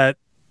that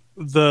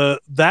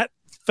that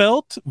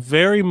felt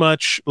very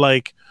much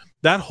like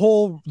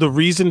the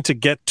reason to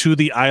get to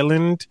the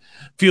island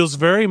feels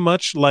very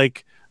much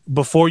like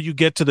before you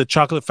get to the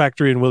chocolate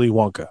factory in Willy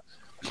Wonka.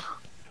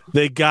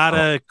 They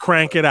gotta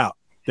crank it out.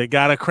 They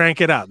gotta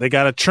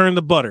churn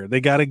the butter. They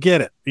gotta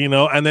get it,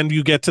 and then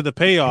you get to the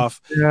payoff.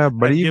 Yeah,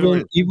 but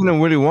even in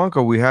Willy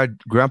Wonka, we had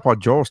Grandpa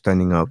Joe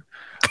standing up.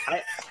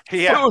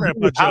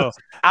 Grandpa Joe.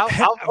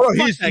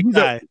 He's fuck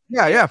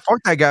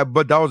that guy.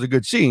 But that was a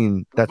good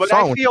scene. That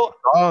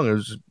song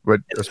is.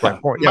 But that's my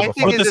point. Yeah,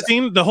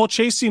 the whole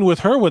chase scene with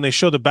her when they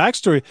show the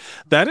backstory,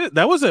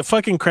 that was a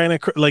fucking again.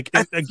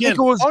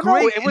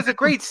 It was a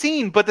great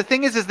scene. But the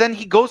thing is then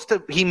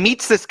he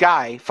meets this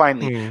guy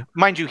finally.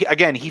 Mind you,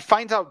 he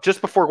finds out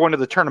just before going to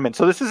the tournament.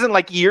 So this isn't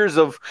like years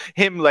of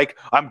him like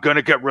I'm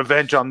gonna get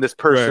revenge on this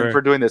person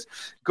for doing this.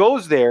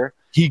 Goes there.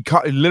 He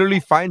literally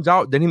finds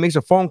out, then he makes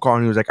a phone call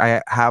and he was like,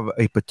 I have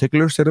a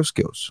particular set of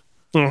skills.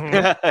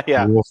 Yeah.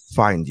 I will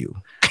find you.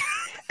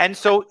 And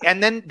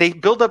then they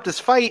build up this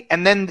fight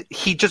and then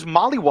he just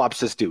mollywops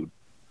this dude.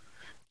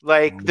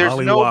 Like there's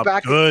no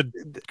back.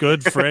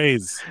 Good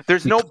phrase.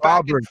 There's no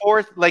back and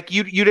forth. Like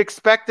you'd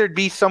expect there'd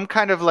be some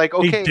kind of like,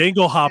 okay. He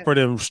dangle hoppered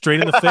him straight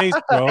in the face,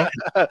 bro.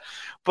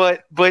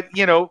 But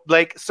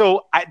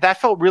that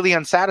felt really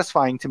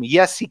unsatisfying to me.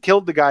 Yes, he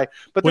killed the guy,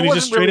 but when he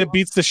just straight up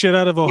beats the shit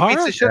out of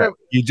O'Hara.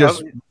 He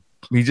just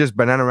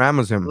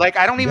Bananaramas him. Like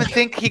I don't even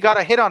think he got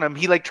a hit on him.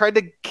 He like tried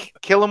to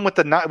kill him with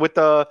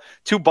the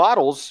 2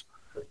 bottles,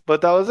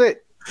 but that was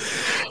it.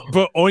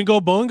 But Oingo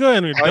Boingo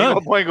and we're done.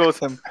 Oingo Boingo's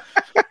him.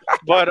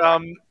 But I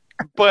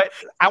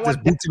want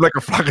just beats him like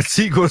a flock of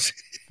seagulls.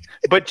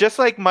 But just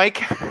like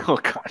Mike, oh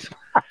god,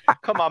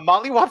 come on,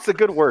 mollywop's a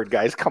good word,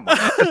 guys. Come on,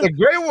 it's a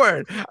great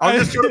word.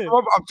 I'm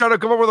trying to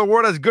come up with a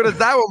word as good as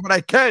that one, but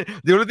I can't.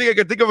 The only thing I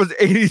can think of is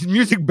 80s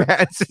music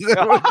bands.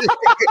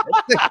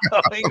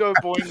 Oingo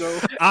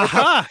Boingo.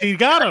 Aha, he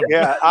got him.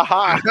 Yeah,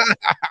 aha.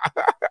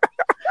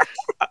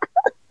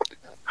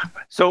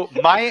 So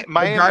my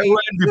guy who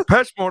had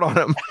Depeche Mode on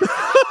him.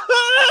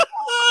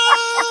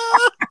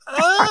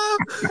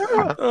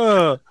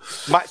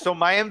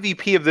 My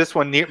MVP of this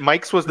one,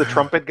 Mike's was the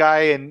trumpet guy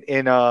in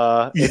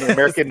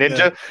American Ninja.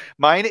 Yeah.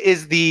 Mine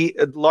is the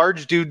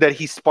large dude that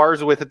he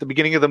spars with at the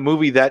beginning of the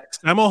movie. That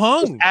Sammo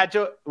Hung.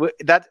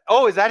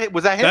 Was that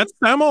him? That's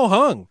Sammo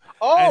Hung.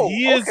 Oh, and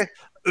he is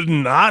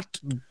not.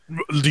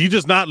 He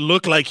does not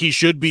look like he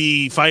should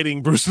be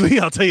fighting Bruce Lee.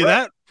 I'll tell you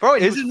that. Bro,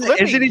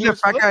 isn't he the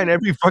fat guy in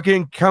every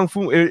fucking kung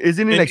fu?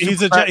 Isn't he like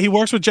he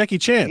works with Jackie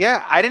Chan?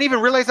 Yeah, I didn't even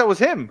realize that was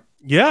him.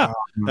 Yeah,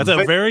 that's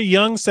a very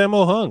young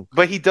Sammo Hung.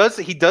 But he does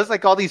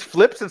like all these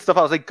flips and stuff.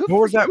 I was like, good. What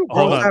was that?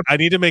 Hold on, I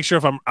need to make sure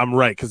if I'm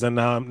right because then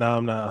now I'm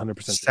not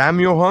 100%.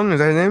 Samuel Hung, is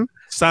that his name?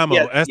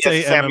 Sammo,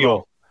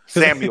 S-A-M-M-O.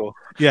 Samuel.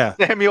 Yeah,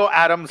 Samuel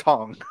Adams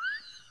Hung.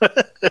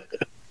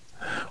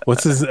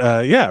 What's his?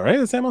 Yeah, right.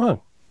 It's Sammo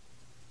Hung.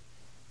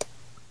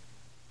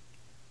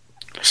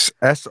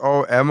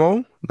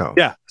 S-O-M-O? No.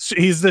 Yeah,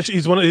 he's the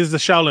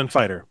Shaolin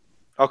fighter.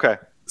 Okay.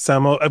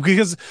 Sammo,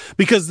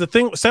 because the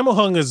thing, Sammo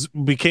Hung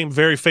became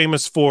very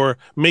famous for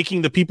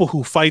making the people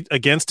who fight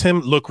against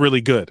him look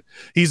really good.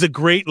 He's a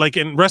great, like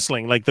in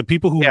wrestling, like the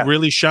people who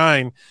really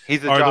shine.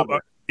 He's a jobber.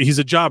 He's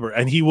a jobber,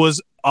 and he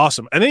was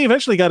awesome. And then he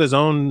eventually got his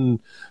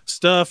own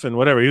stuff and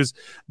whatever. He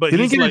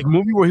didn't get a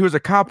movie where he was a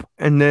cop,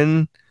 and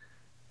then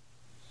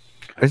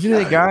isn't he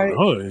a guy?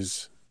 Oh,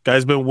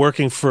 guy's been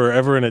working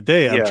forever and a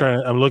day.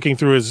 I'm looking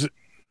through his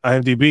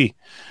IMDb.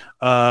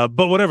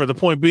 But whatever. The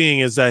point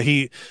being is that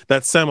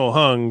that Sammo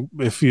Hung,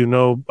 if you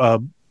know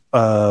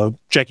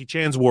Jackie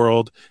Chan's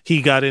world,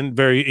 he got in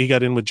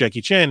with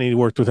Jackie Chan and he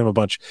worked with him a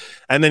bunch.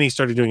 And then he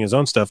started doing his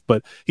own stuff.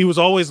 But he was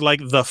always like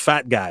the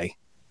fat guy.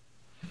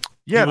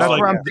 Yeah, that's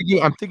what I'm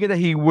thinking. I'm thinking that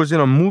he was in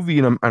a movie,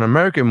 an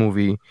American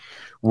movie,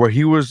 where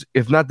he was,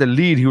 if not the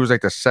lead, he was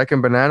like the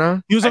second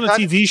banana. He was on a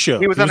TV show.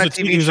 He was on a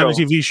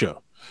TV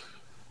show.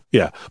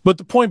 Yeah, but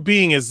the point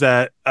being is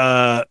that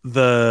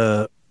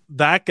that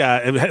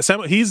guy,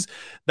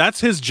 that's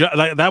his job.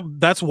 Like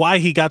that's why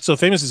he got so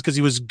famous, is because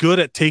he was good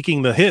at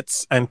taking the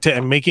hits and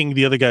making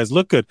the other guys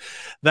look good.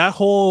 That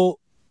whole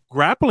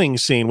grappling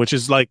scene, which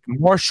is like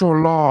martial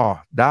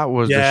law, that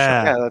was the show.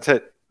 Yeah, that's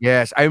it.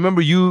 Yes, I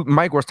remember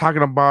Mike was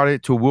talking about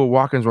it to Will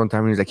Watkins one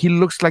time, and he's like, he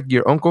looks like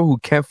your uncle who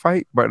can't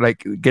fight, but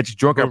like gets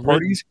drunk at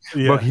parties,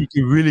 but he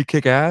can really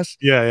kick ass.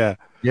 Yeah.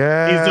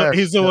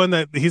 He's the one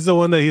that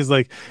he's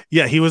like,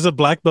 yeah, he was a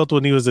black belt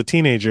when he was a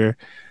teenager,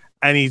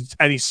 and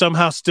he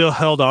somehow still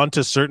held on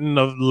to certain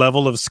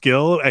level of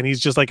skill, and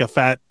he's just like a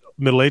fat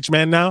middle-aged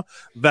man now.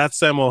 That's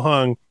Sammo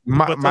Hung.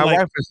 My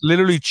wife is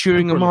literally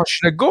cheering him on.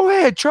 She's like, "Go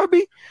ahead,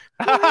 chubby."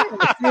 She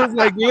was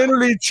like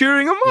literally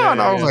cheering him on.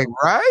 I was like,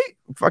 "Right,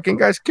 fucking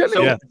guy's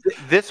killing it."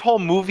 This whole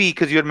movie,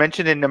 because you had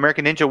mentioned in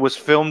American Ninja,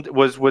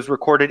 was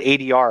recorded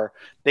ADR.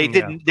 They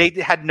didn't. They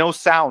had no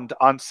sound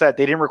on set.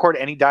 They didn't record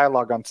any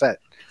dialogue on set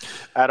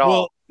at all.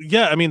 Well,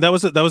 yeah, I mean that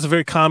was a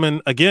very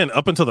common, again,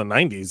 up until the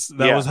 90s.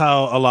 That was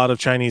how a lot of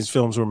Chinese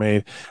films were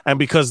made, and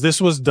because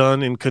this was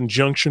done in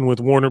conjunction with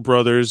Warner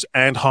Brothers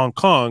and Hong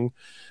Kong.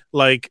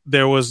 Like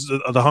there was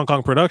the Hong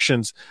Kong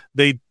productions,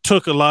 they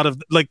took a lot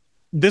of like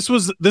this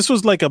was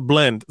like a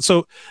blend.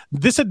 So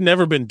this had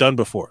never been done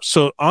before.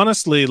 So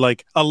honestly,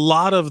 like a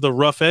lot of the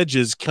rough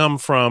edges come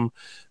from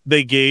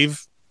they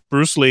gave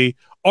Bruce Lee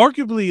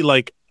arguably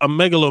like a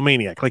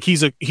megalomaniac. Like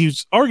he's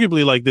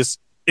arguably like this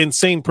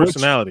insane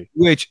personality.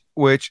 Which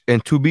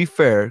and to be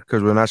fair,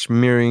 because we're not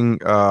smearing,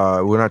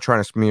 we're not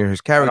trying to smear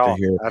his character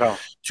here. At all.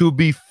 To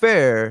be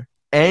fair,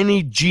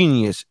 any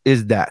genius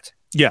is that.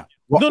 Yeah.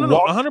 No,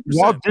 100%.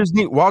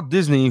 Walt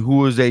Disney, who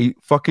was a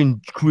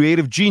fucking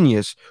creative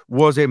genius,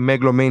 was a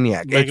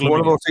megalomaniac. It's one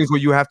of those things where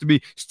you have to be.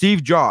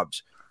 Steve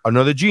Jobs,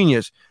 another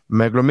genius,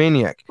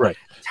 megalomaniac. Right.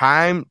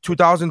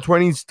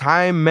 2020's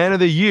Time Man of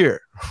the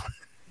Year.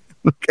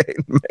 Okay,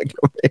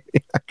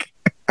 megalomaniac.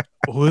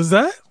 Who is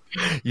that?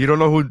 You don't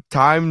know who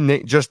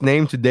Time just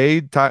named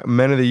today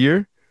Man of the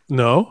Year?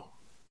 No.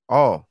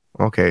 Oh,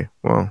 okay.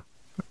 Well,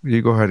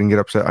 you go ahead and get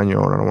upset on your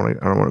own.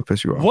 I don't want to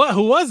piss you off. What?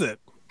 Who was it?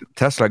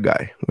 Tesla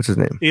guy. What's his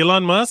name?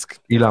 Elon Musk.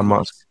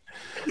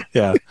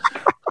 Yeah.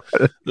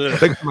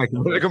 Look at Mike.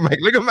 Look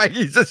at Mike.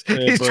 He's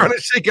trying to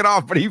shake it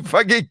off, but he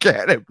fucking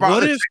can't.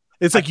 What is?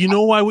 It's like, you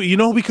know why?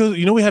 Because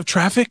we have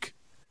traffic.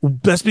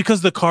 That's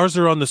because the cars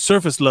are on the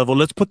surface level.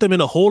 Let's put them in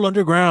a hole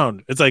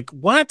underground. It's like,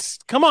 what?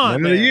 Come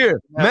on, Man of the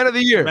Year. Man of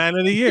the Year. Man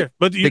of the Year.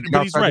 But he's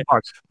right.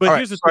 But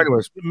here's the thing: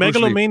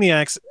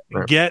 megalomaniacs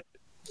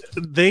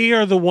they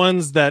are the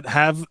ones that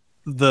have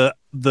the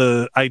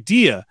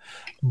idea.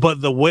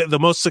 But the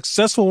most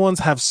successful ones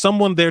have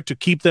someone there to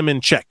keep them in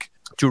check,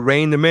 to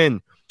rein them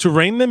in,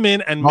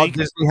 and Walt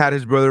Disney had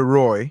his brother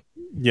Roy.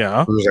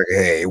 Yeah, who was like,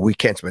 "Hey, we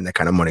can't spend that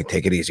kind of money.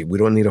 Take it easy. We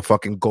don't need a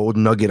fucking gold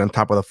nugget on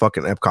top of the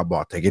fucking Epcot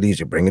ball. Take it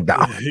easy. Bring it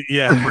down. Bring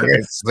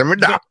it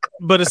down."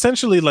 But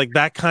essentially, like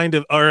that kind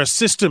of a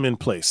system in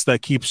place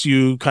that keeps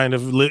you kind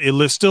of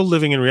still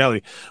living in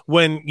reality.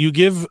 When you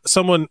give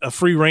someone a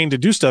free rein to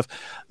do stuff,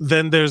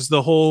 then there's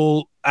the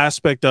whole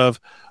aspect of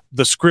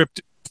the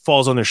script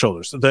falls on their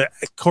shoulders. The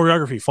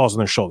choreography falls on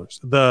their shoulders.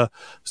 The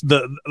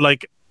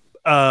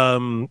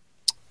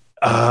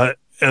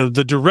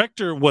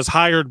director was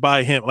hired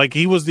by him. Like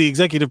he was the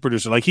executive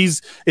producer. Like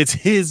it's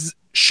his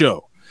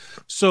show.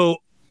 So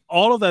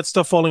all of that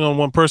stuff falling on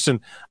one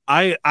person.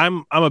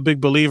 I'm a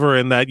big believer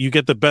in that. You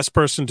get the best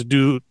person to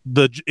do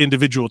the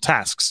individual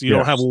tasks. You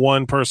don't have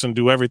one person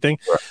do everything.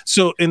 Right.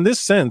 So in this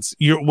sense,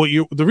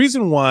 the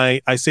reason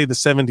why I say the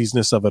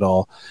 70s-ness of it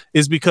all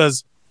is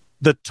because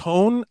the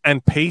tone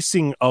and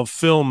pacing of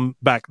film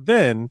back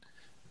then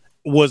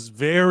was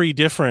very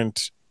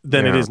different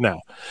than it is now.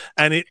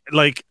 And it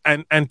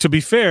and to be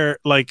fair,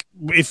 like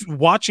if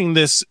watching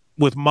this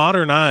with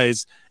modern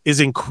eyes is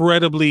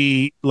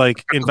incredibly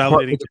like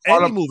invalidating to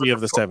any movie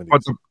of the 70s.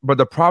 But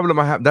the problem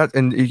I have that,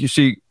 and you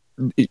see,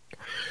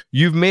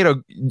 you made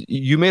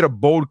a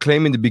bold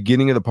claim in the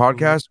beginning of the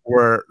podcast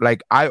where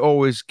like I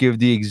always give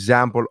the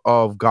example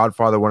of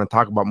Godfather when I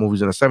talk about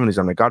movies in the 70s.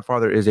 I'm like,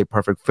 Godfather is a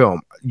perfect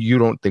film. You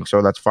don't think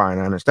so? That's fine.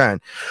 I understand.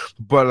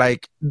 But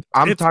like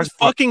it's a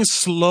fucking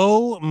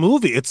slow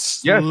movie. It's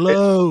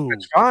slow.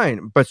 It's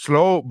fine. But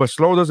slow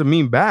doesn't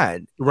mean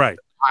bad. Right.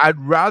 I'd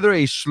rather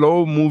a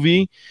slow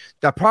movie.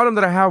 The problem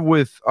that I have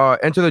with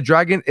Enter the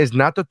Dragon is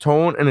not the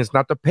tone and it's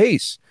not the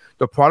pace.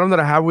 The problem that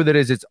I have with it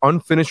is it's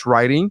unfinished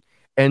writing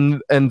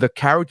and the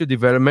character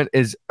development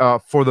is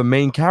for the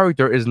main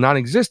character is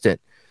non-existent.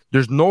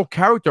 There's no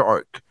character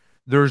arc.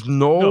 You're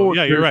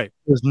right.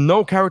 There's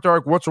no character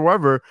arc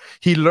whatsoever.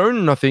 He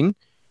learned nothing.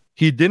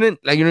 He didn't,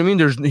 like, you know what I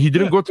mean? He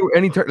didn't go through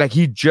any,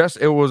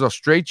 it was a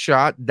straight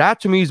shot. That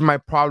to me is my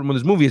problem with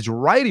this movie. It's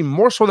writing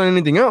more so than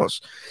anything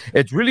else.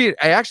 It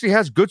actually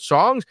has good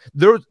songs.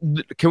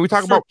 Can we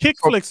talk about kick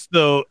flicks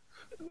though?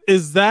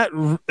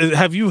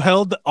 Have you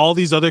held all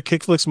these other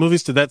kick flicks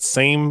movies to that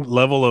same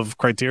level of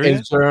criteria?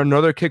 Is there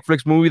another kick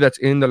flicks movie that's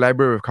in the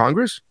Library of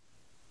Congress?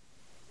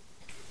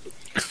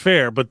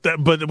 Fair, but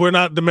we're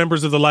not the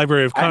members of the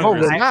Library of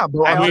Congress.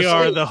 We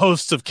are the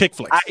hosts of Kick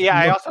Flicks.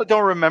 I also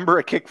don't remember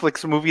a Kick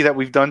Flicks movie that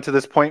we've done to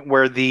this point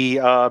where the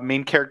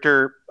main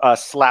character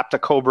slapped a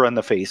cobra in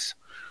the face.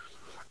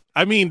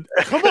 I mean,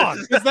 come on.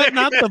 Is that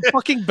not the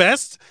fucking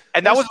best?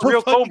 And that was a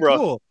real cobra.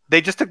 Cool. They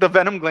just took the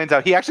venom glands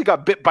out. He actually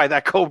got bit by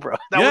that cobra.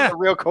 That was a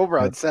real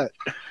cobra on set.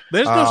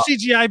 There's no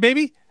CGI,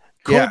 baby.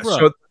 Cobra.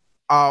 Yeah,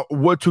 so,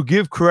 what to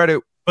give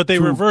credit. But they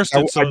reversed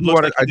it. I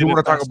do want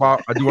to talk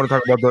about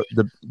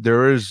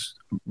there is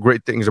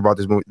great things about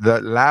this movie. The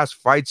last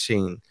fight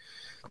scene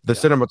The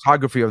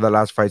cinematography of the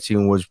last fight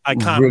scene was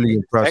really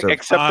impressive.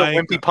 Except the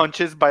wimpy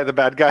punches by the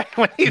bad guy.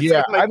 When he's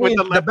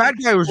the bad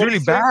guy was really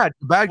bad.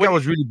 The bad guy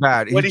was really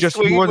bad. He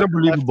wasn't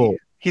believable.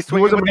 He's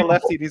swinging with the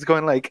lefty. He's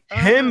going like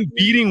him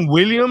beating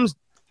Williams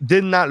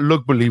did not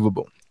look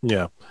believable.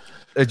 Yeah,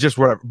 it's just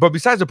whatever. But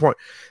besides the point,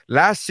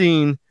 last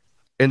scene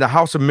in the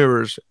House of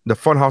Mirrors, the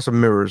Fun House of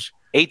Mirrors,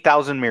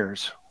 8,000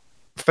 mirrors.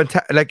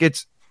 Fantastic! Like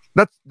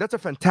that's a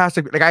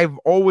fantastic. Like I've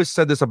always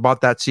said this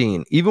about that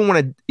scene,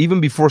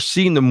 even before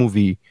seeing the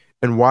movie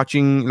and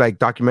watching like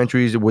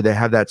documentaries where they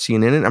have that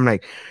scene in it. I'm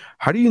like,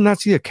 how do you not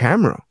see a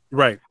camera?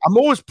 Right. I'm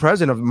always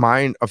present of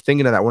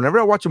thinking of that. Whenever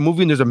I watch a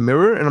movie and there's a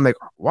mirror, and I'm like,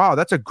 wow,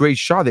 that's a great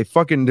shot.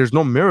 There's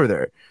no mirror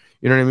there.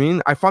 You know what I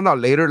mean? I found out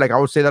later, like I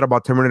would say that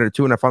about Terminator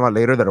 2, and I found out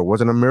later that it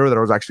wasn't a mirror, that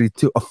it was actually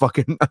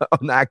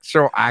an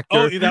actual actor.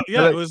 Oh,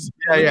 it was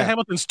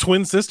Hamilton's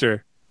twin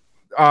sister.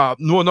 No, I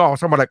was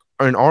talking about like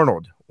in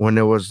Arnold when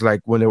he was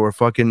when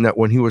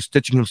he was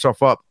stitching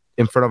himself up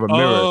in front of a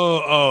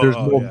mirror. There's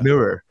no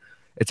mirror.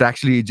 It's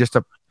actually just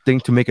a thing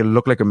to make it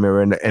look like a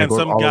mirror, and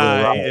some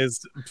guy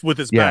is with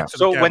his back to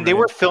the camera. When they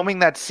were filming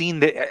that scene,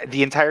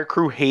 the entire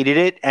crew hated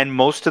it, and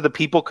most of the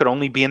people could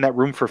only be in that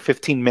room for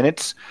 15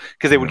 minutes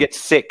because they would get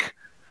sick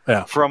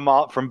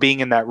from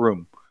being in that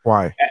room.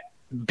 Why?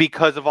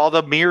 Because of all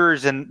the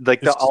mirrors and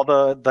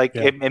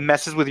it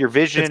messes with your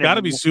vision. It's got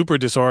to be super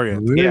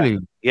disorienting. Really?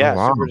 Yeah.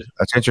 Wow.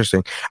 That's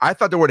interesting. I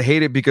thought they would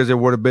hate it because it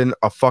would have been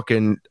a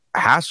fucking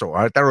hassle.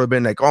 I thought it would have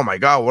been like, oh my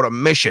God, what a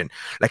mission.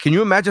 Like, can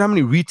you imagine how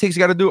many retakes you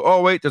got to do?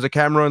 Oh, wait, there's a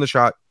camera in the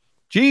shot.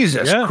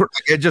 Jesus. Yeah.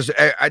 It just,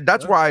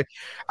 that's why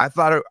I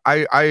thought,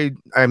 I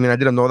mean, I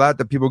didn't know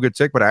that people get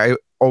sick, but I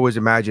always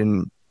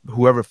imagine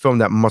whoever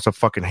filmed that must have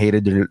fucking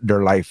hated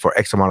their life for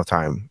X amount of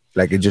time.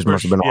 Like, it just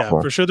must have been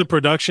awful. For sure, the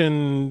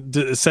production,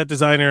 set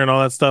designer and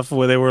all that stuff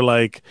where they were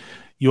like,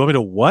 you want me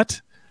to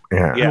what?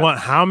 Yeah. You want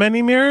how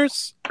many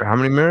mirrors? How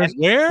many mirrors?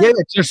 And where? Yeah,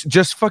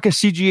 just fucking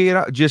CGI it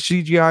out. Just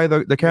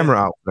CGI the camera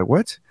out. Like,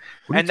 what?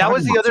 And that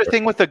was the other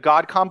thing with the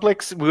God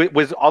complex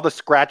was all the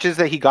scratches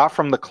that he got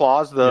from the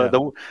claws,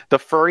 the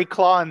furry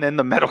claw and then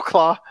the metal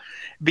claw.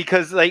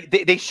 Because like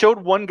they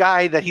showed one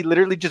guy that he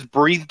literally just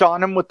breathed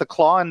on him with the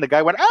claw, and the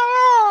guy went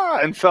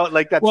and felt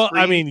like that. Well,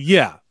 scream. I mean,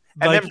 yeah.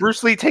 And then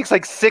Bruce Lee takes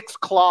like 6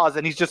 claws,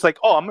 and he's just like,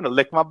 "Oh, I'm gonna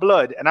lick my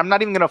blood, and I'm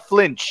not even gonna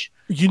flinch."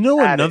 You know,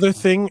 another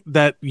thing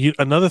that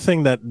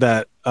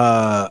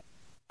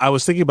I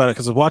was thinking about it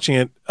because I was watching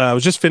it. I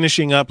was just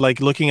finishing up, like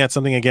looking at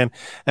something again,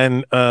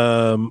 and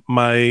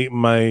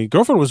my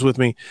girlfriend was with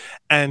me,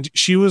 and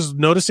she was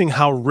noticing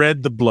how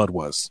red the blood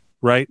was.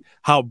 Right?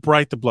 How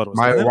bright the blood was.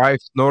 My wife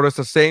noticed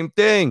the same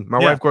thing. My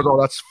wife goes,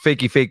 "Oh, that's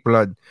fake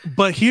blood."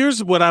 But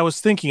here's what I was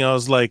thinking. I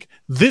was like,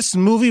 this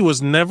movie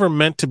was never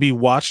meant to be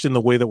watched in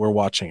the way that we're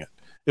watching it.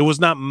 It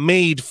was not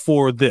made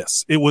for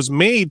this. It was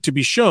made to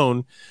be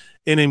shown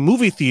in a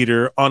movie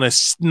theater on a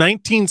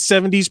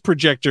 1970s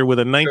projector with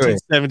a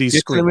 1970s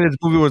screen. This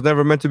movie was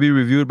never meant to be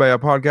reviewed by a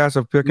podcast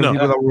of picking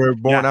people that were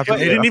born after.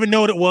 They didn't even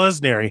know what it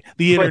was, Neri.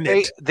 The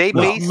internet. They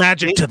based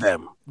magic to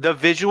them. The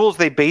visuals,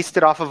 they based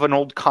it off of an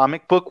old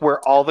comic book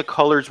where all the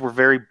colors were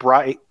very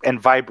bright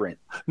and vibrant.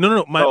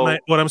 No.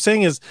 What I'm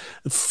saying is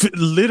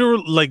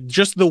literal, like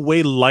just the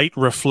way light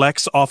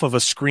reflects off of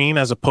a screen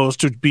as opposed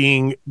to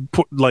being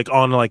put like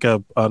on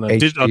a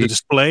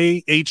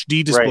display,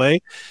 HD display,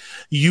 right.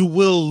 You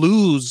will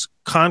lose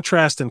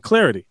contrast and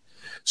clarity.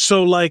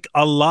 So like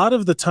a lot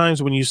of the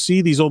times when you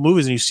see these old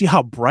movies and you see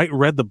how bright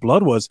red the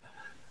blood was,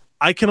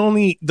 I can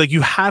only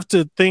you have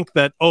to think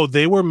that, oh,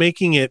 they were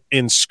making it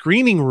in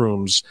screening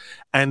rooms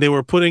and they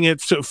were putting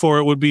it for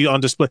it would be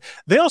on display.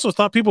 They also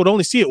thought people would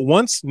only see it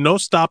once, no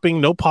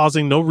stopping, no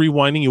pausing, no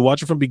rewinding. You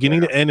watch it from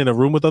beginning to end in a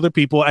room with other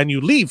people and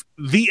you leave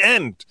the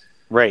end.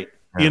 Right.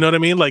 You know what I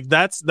mean? Like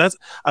that's,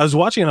 I was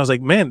watching and I was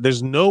like, man,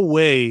 there's no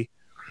way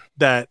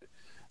that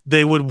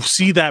they would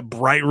see that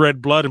bright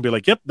red blood and be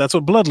like, yep, that's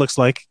what blood looks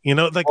like. You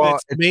know, like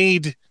it's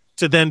made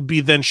to then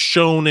be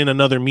shown in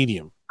another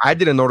medium. I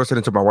didn't notice it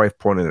until my wife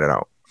pointed it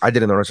out. I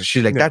didn't notice it.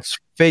 She's like, that's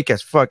fake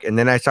as fuck. And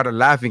then I started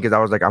laughing because I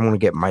was like, I'm going to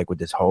get Mike with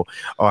this whole,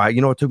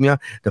 you know what took me out?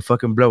 The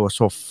fucking blood was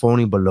so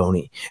phony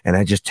baloney. And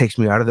it just takes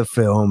me out of the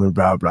film and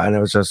blah, blah. And it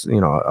was just,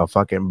 a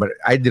fucking, but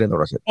I didn't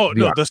notice it. Oh,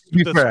 no, the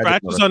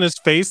scratches on his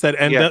face that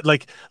end up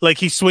like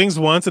he swings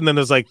once and then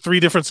there's like 3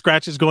 different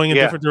scratches going in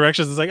different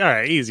directions. It's like, all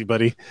right, easy,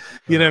 buddy.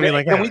 You know what I mean?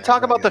 Like, can we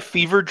talk about the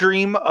fever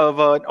dream of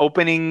an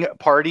opening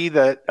party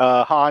that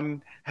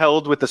Han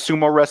held with the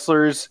sumo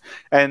wrestlers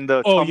and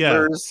the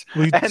tumblers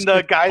and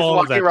the guys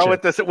walking around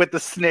with the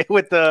snake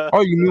with the.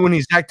 Oh, you mean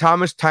when Zach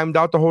Thomas timed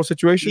out the whole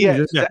situation?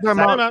 Yeah, Zach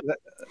Morris.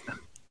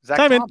 Zach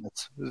Thomas,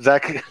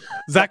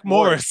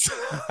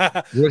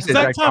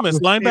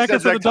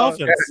 linebacker for the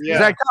Dolphins. Yeah.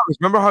 Zach Thomas.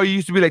 Remember how he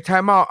used to be like,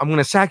 time out, I'm going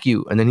to sack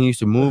you. And then he used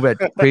to move at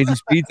crazy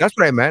speeds. That's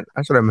what I meant.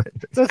 It's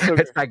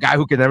that guy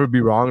who can never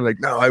be wrong. Like,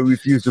 no, I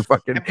refuse to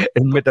fucking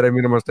admit that I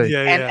made a mistake.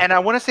 And I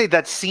want to say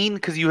that scene,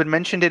 because you had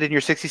mentioned it in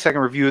your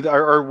 60-second review,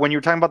 or when you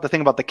were talking about the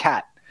thing about the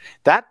cat.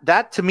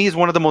 That to me is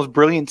one of the most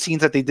brilliant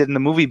scenes that they did in the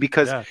movie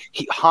because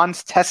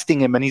Han's testing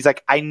him and he's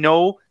like, I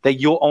know that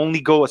you'll only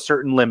go a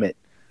certain limit.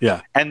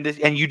 Yeah.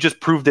 And you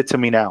just proved it to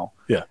me now.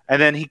 Yeah.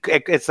 And then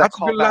it's that That's a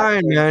good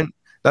line, man.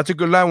 That's a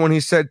good line when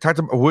he talked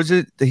about, was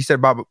it? He said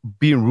about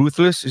being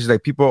ruthless. He's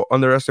like, people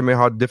underestimate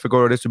how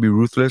difficult it is to be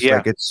ruthless. Yeah.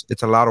 Like it's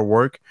a lot of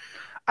work.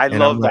 I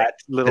love that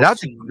little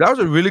scene. That was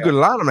a really good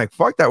line. I'm like,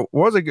 fuck, that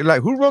was a good,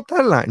 like, who wrote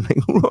that line? Like,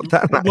 who wrote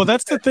that line? Well,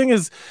 that's the thing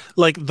is,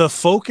 like, the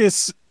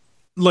focus,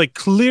 like,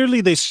 clearly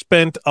they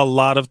spent a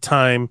lot of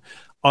time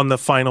on the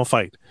final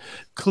fight.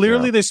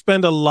 Clearly they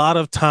spend a lot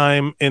of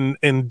time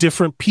in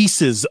different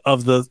pieces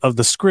of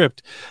the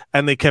script,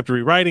 and they kept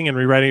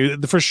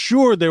rewriting. For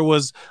sure there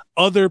was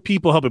other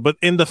people helping, but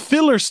in the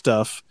filler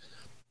stuff,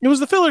 it was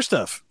the filler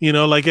stuff, you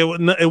know, like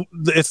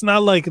it's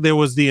not like there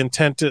was the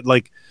intent to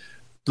like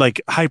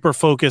hyper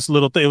focus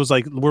little thing. It was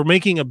like, we're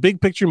making a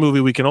big picture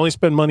movie, we can only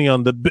spend money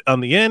on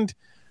the end,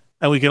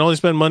 and we can only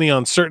spend money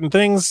on certain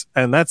things,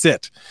 and that's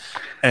it.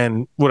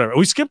 And whatever.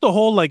 We skipped the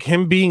whole, like,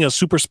 him being a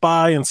super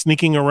spy and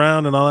sneaking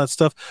around and all that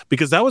stuff,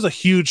 because that was a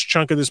huge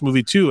chunk of this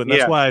movie too. And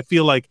that's why I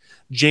feel like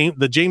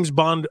the James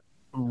Bond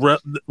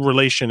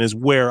relation is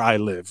where I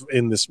live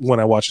in this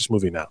when I watch this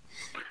movie now.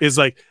 Is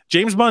like,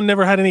 James Bond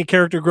never had any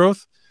character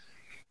growth.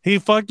 He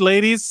fucked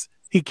ladies.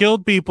 He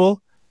killed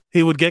people.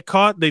 He would get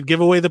caught. They'd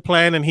give away the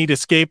plan, and he'd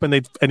escape,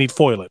 and he'd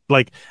foil it.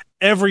 Like,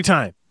 every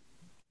time.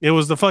 It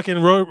was the fucking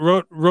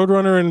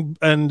Roadrunner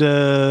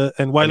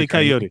and Wile E.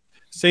 Coyote.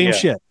 Same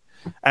shit.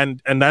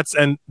 And that's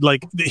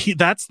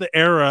the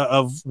era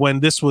of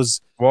when this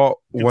was. Well,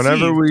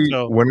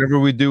 whenever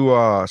we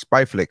do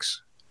Spy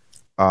Flicks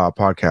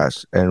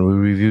podcast and we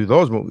review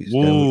those movies.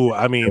 Ooh,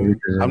 I mean,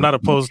 I'm not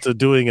opposed to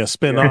doing a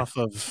spin-off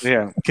of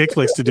Kick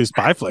Flicks to do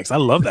Spy Flicks. I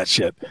love that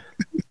shit.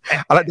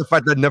 I like the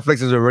fact that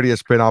Netflix is already a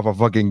spin-off of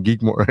fucking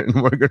Geekmore,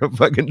 and we're gonna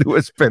fucking do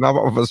a spin-off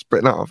of a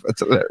spin-off. That's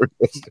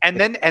hilarious.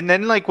 And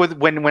then like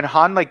when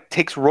Han like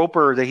takes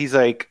Roper, that he's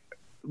like,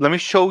 let me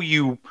show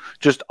you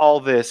just all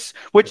this.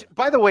 Which,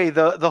 by the way,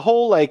 the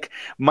whole like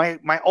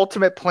my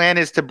ultimate plan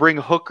is to bring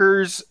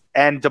hookers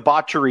and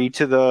debauchery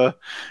to the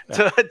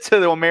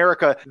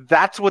America.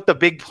 That's what the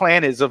big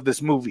plan is of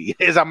this movie.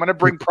 Is I'm going to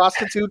bring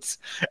prostitutes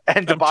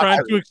and debauchery. I'm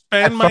trying to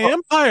expand my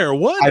empire.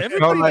 What?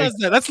 Everybody does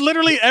that. That's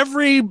literally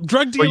every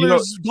drug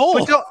dealer's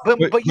goal.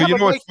 But you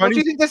know what's funny? Don't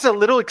you think that's a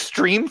little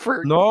extreme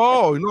for?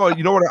 No.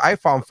 You know what I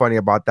found funny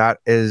about that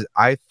is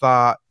I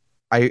thought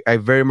I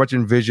very much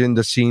envisioned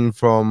the scene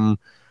from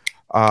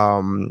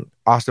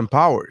Austin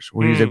Powers,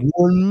 where he's like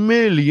 $1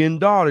 million.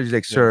 He's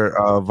like, sir,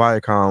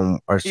 Viacom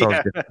ourselves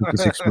get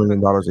 $56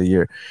 million a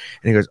year,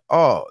 and he goes,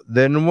 oh,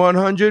 then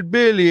 $100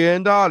 billion.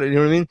 You know what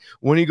I mean?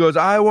 When he goes,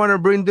 I want to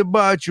bring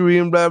debauchery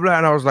and blah blah,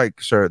 and I was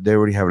like, sir, they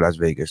already have Las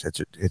Vegas.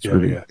 It's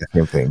really the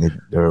same thing.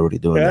 They're already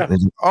doing that.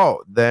 And like,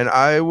 oh, then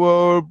I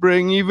will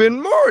bring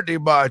even more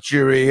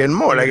debauchery and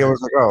more. Like, it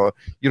was like, oh,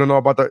 you don't know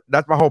about that.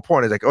 That's my whole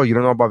point. It's like, oh, you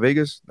don't know about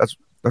Vegas? That's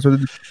what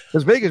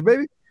it's Vegas,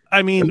 baby.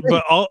 I mean,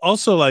 but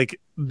also like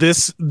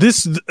this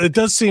it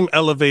does seem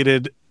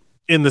elevated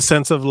in the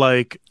sense of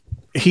like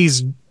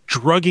he's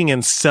drugging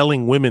and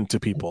selling women to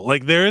people.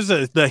 Like there is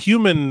the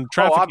human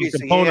trafficking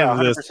component of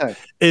this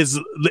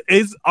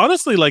is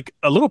honestly like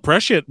a little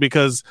prescient,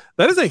 because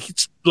that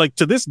is like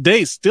to this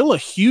day still a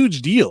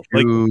huge deal.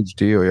 Huge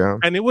deal, yeah.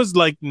 And it was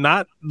like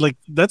not like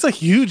that's a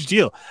huge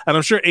deal, and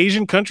I'm sure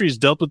Asian countries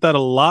dealt with that a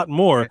lot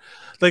more.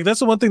 Like that's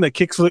the one thing that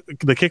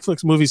the Kick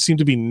Flicks movies seem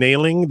to be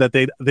nailing, that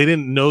they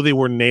didn't know they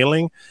were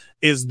nailing,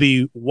 is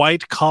the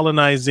white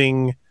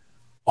colonizing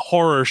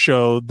horror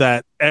show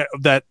that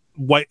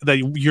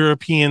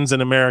Europeans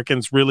and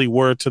Americans really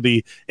were to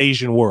the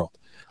Asian world.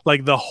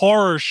 Like the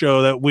horror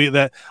show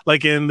that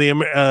like in the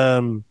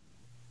American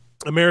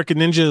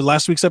Ninja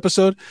last week's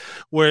episode,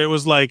 where it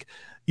was like,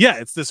 yeah,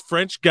 it's this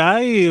French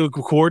guy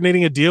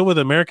coordinating a deal with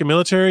American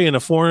military in a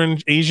foreign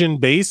Asian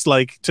base,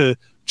 like to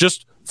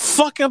just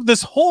fuck up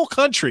this whole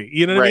country.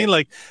 You know what I mean?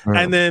 Like,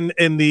 and then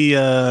in the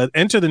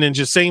Enter the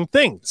Ninja, same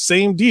thing,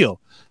 same deal.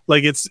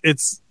 Like it's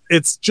this.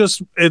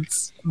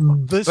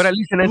 But at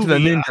least in Enter the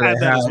Ninja had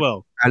that as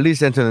well. At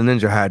least Enter the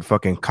Ninja had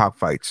fucking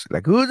cockfights.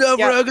 Like, who's up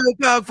for a good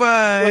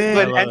cockfight?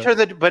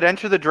 But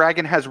Enter the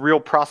Dragon has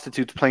real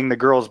prostitutes playing the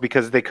girls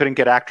because they couldn't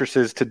get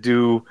actresses to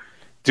do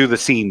the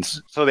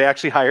scenes, so they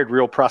actually hired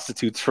real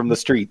prostitutes from the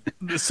street.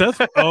 Seth,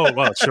 oh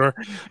well, sure.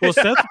 Well,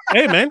 Seth,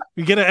 hey man,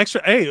 you get an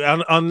extra. Hey,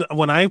 on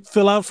when I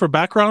fill out for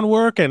background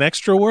work and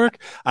extra work,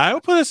 I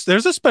will put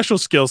there's a special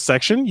skills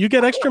section. You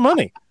get extra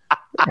money.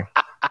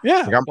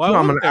 Yeah, like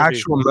I'm an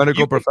actual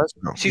medical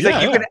professional. She's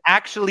like, you can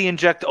actually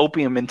inject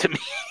opium into me.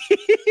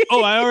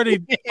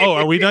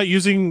 Are we not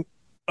using?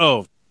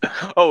 Oh,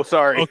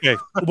 sorry. Okay,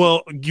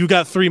 well, you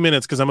got 3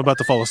 minutes because I'm about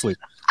to fall asleep.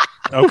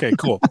 Okay,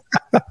 cool.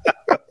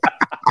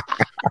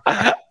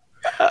 Anyways,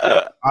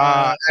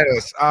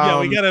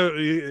 we gotta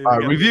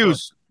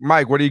reviews.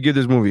 Mike, what do you give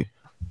this movie?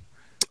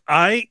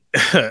 I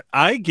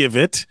give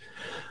it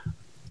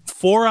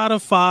 4 out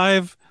of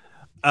 5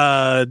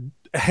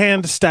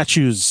 hand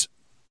statues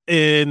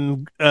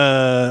in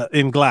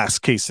glass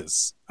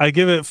cases. I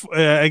give it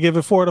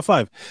 4 out of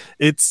 5.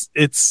 It's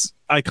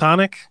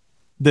iconic.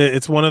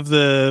 It's one of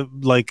the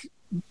like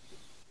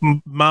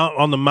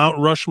on the Mount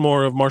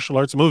Rushmore of martial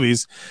arts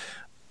movies.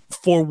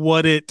 for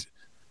what it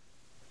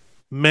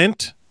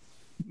meant,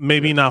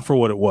 maybe not for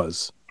what it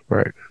was.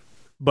 Right.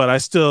 But I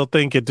still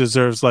think it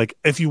deserves, like,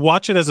 if you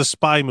watch it as a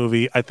spy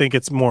movie, I think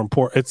it's more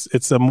important.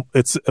 It's a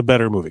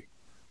better movie.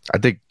 I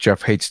think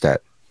Jeff hates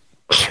that.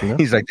 Yeah.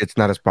 He's like, it's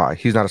not a spy.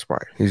 He's not a spy.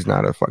 He's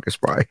not a fucking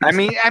spy. I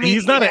mean,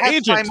 he's not an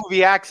agent. Spy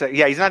movie accent.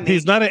 Yeah, he's not.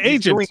 He's not an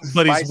agent,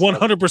 but he's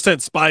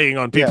 100% spying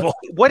on people.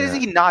 Yeah. What is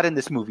he not in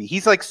this movie?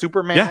 He's like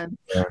Superman.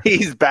 Yeah.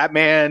 He's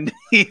Batman.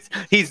 He's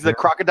the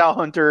crocodile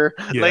hunter.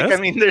 Yes. Like, I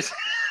mean, there's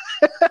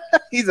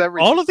he's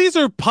everything. All of these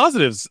are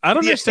positives. I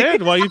don't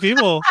understand why you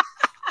people.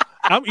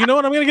 You know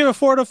what? I'm gonna give it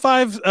 4 out of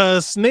 5.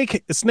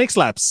 Snake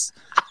slaps.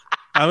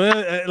 I'm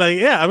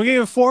gonna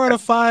give it 4 out of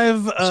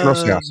 5.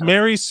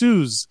 Mary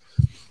Sue's.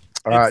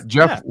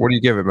 Jeff, what do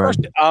you give it, man?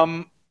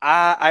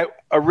 I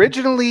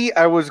originally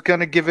I was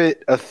gonna give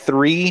it a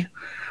 3,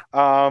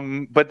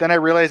 but then I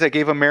realized I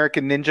gave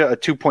American Ninja a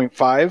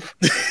 2.5.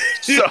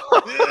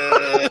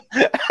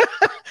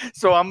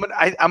 So I'm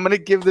gonna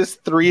give this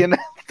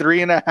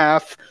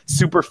 3.5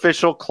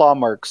 superficial claw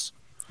marks.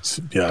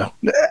 Yeah.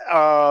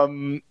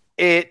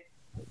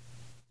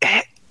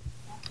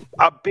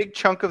 A big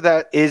chunk of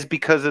that is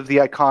because of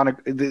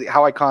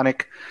how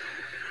iconic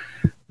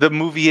the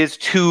movie is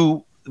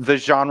to the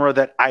genre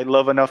that I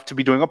love enough to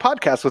be doing a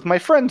podcast with my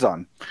friends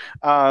on.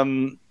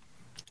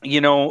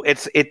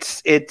 It's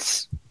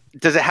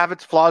does it have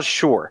its flaws?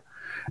 Sure.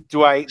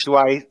 Do I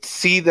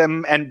see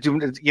them and do,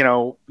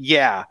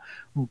 yeah,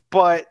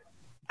 but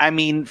I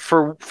mean,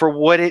 for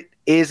what it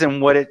is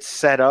and what it's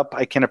set up,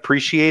 I can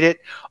appreciate it.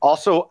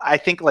 Also, I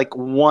think like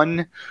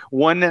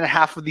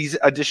 1.5 of these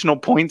additional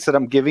points that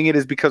I'm giving it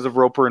is because of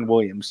Roper and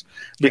Williams,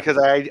 because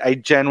I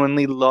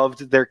genuinely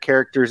loved their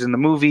characters in the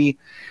movie.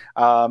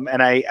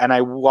 And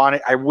I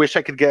wish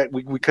I could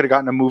we could have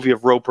gotten a movie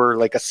of Roper,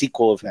 like a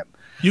sequel of him.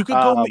 You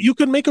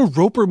could make a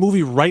Roper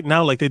movie right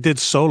now, like they did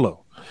Solo.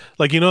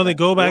 Like, they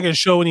go back and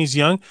show when he's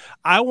young.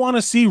 I want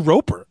to see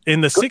Roper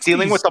in the 60s.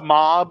 Dealing with the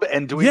mob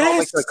and doing all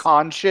like the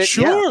con shit.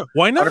 Sure. Yeah,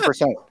 why not?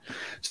 100%.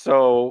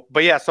 So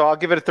I'll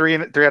give it a 3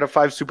 out of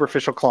 5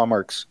 superficial claw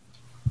marks.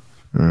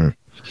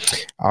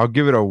 I'll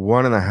give it a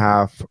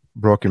 1.5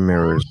 broken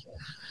mirrors.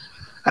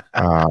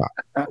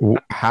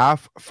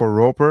 Half for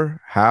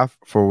Roper, half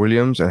for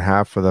Williams, and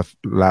half for the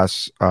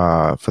last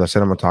for the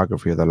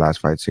cinematography of the last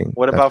fight scene.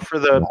 What about for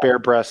the bare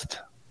breast?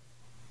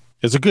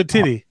 It's a good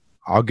titty.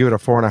 I'll give it a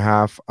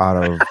 4.5 out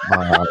of.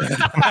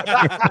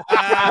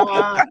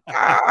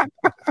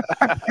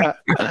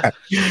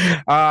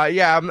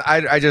 I'm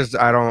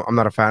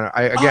not a fan.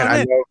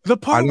 I know the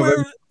part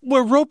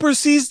where Roper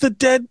sees the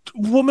dead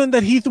woman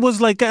that Heath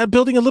was like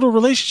building a little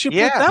relationship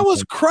with. That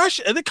was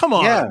crushing. Come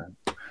on. Yeah.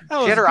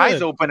 She had her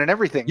eyes open and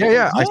everything.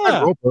 Yeah. I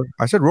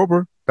said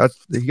Roper.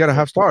 He got a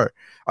half star.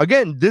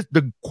 Again,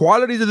 the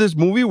qualities of this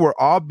movie were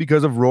all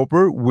because of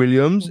Roper,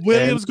 Williams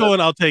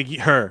going, I'll take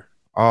her.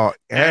 Oh,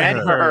 and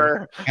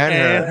her.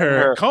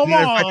 Come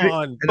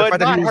on.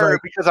 But not her,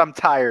 because I'm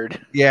tired.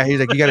 Yeah,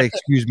 he's like, you gotta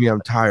excuse me, I'm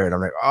tired. I'm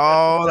like,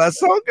 oh, that's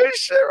some good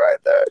shit right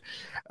there.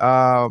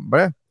 But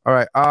yeah. All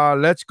right,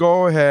 let's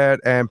go ahead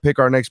and pick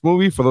our next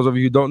movie. For those of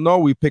you who don't know,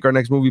 we pick our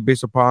next movie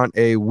based upon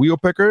a wheel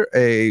picker,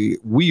 a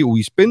wheel.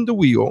 We spin the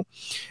wheel,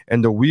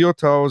 and the wheel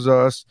tells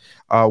us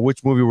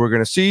which movie we're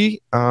going to see.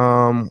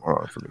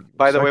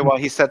 By the way, while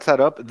he sets that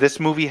up,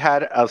 this movie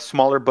had a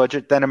smaller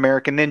budget than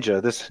American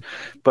Ninja.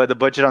 But the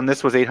budget on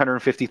this was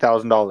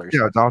 $850,000.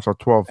 Yeah, it's also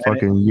 12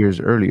 years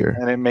earlier.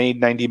 And it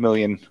made $90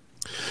 million.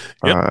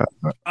 Yep.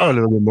 A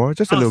little bit more,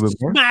 just a little bit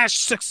more.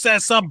 Smash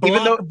success, a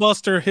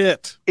blockbuster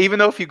hit. Even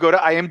though if you go to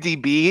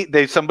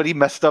IMDb, somebody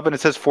messed up and it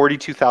says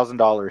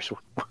 $42,000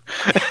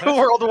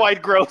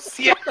 worldwide gross.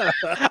 Yeah,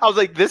 I was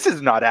like, this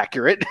is not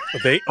accurate.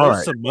 They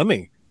owe some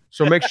money.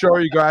 So make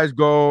sure you guys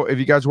go, if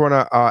you guys want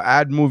to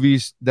add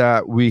movies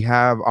that we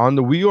have on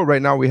the wheel.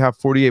 Right now we have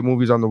 48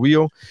 movies on the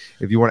wheel.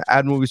 If you want to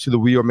add movies to the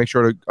wheel, make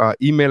sure to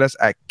email us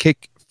at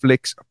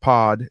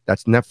kickflixpod.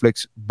 That's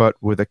Netflix, but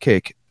with a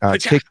kick.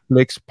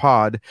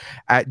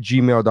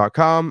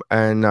 kickflixpod@gmail.com,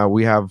 and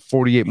we have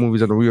 48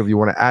 movies on the wheel. If you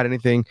want to add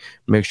anything,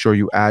 make sure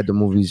you add the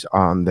movies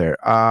on there.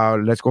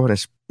 Let's go ahead and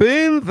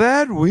spin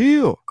that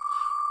wheel.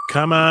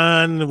 Come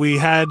on, we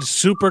had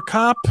Super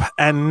Cop,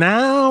 and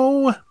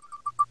now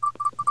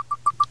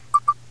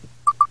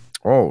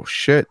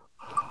shit.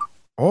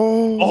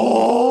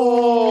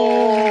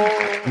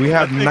 We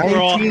have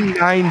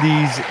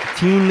 1990s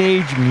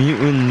Teenage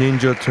Mutant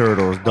Ninja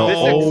Turtles.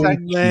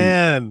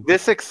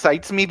 This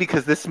excites me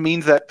because this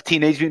means that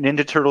Teenage Mutant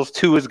Ninja Turtles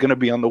 2 is going to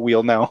be on the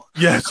wheel now.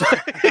 Yes.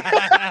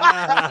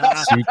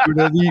 Secret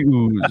of the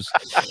Ooze.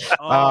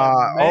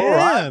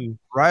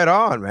 Right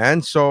on,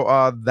 man.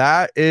 So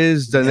that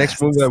is the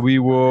next movie that we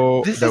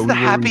will. This is the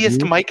happiest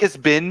review. Mike has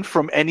been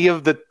from any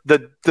of the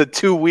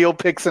 2 wheel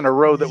picks in a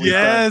row that we've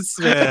done.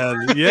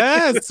 Man.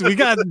 Yes, we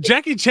got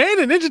Jackie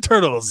Chan and Ninja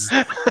Turtles.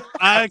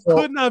 I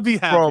could not be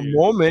happy.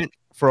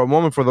 for a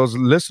moment, for those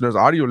listeners,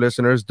 audio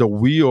listeners, the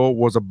wheel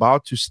was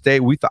about to stay.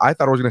 I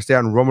thought it was going to stay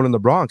on Rumble in the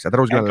Bronx. I thought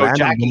it was going to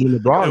land on Rumble in the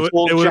Bronx.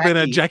 It would have been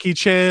a Jackie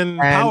Chan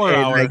power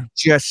hour. Like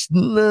just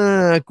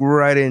snuck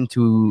right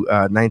into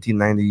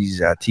 1990s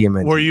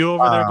TMNT. Were you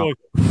over there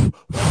going?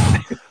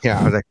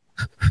 Yeah, I was like.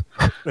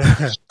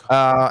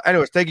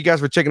 Anyways, thank you guys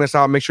for checking us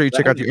out. Make sure you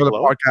check out the other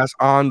podcasts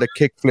on the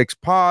Kickflix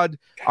Pod.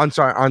 I'm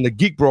sorry, on the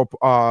Geek Bro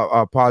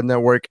Pod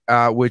Network,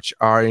 which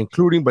are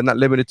including but not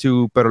limited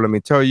to, Pero Let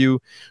Me Tell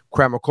You,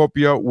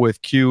 Cramacopia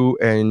with Q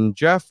and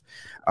Jeff,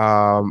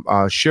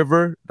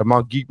 Shiver, the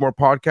Mount Geekmore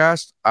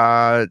podcast,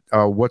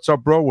 What's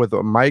Up Bro with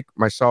Mike,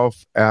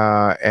 myself,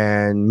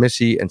 and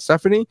Missy and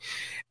Stephanie,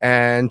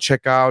 and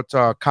check out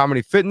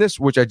Comedy Fitness,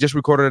 which I just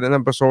recorded an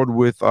episode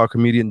with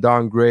comedian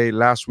Don Gray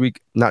last week.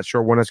 Not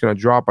sure when it's going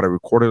to drop, but I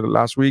recorded it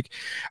last week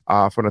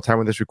from the time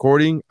of this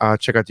recording.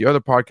 Check out the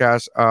other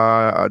podcasts,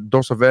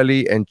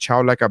 Dosavelli and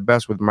Chow Like a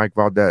Best with Mike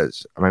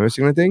Valdez. Am I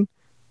missing anything?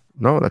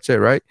 No, that's it,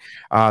 right?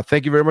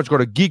 Thank you very much. Go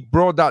to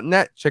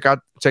geekbro.net. Check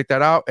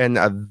that out. And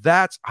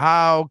that's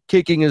how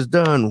kicking is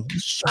done.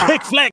 Kick Flex.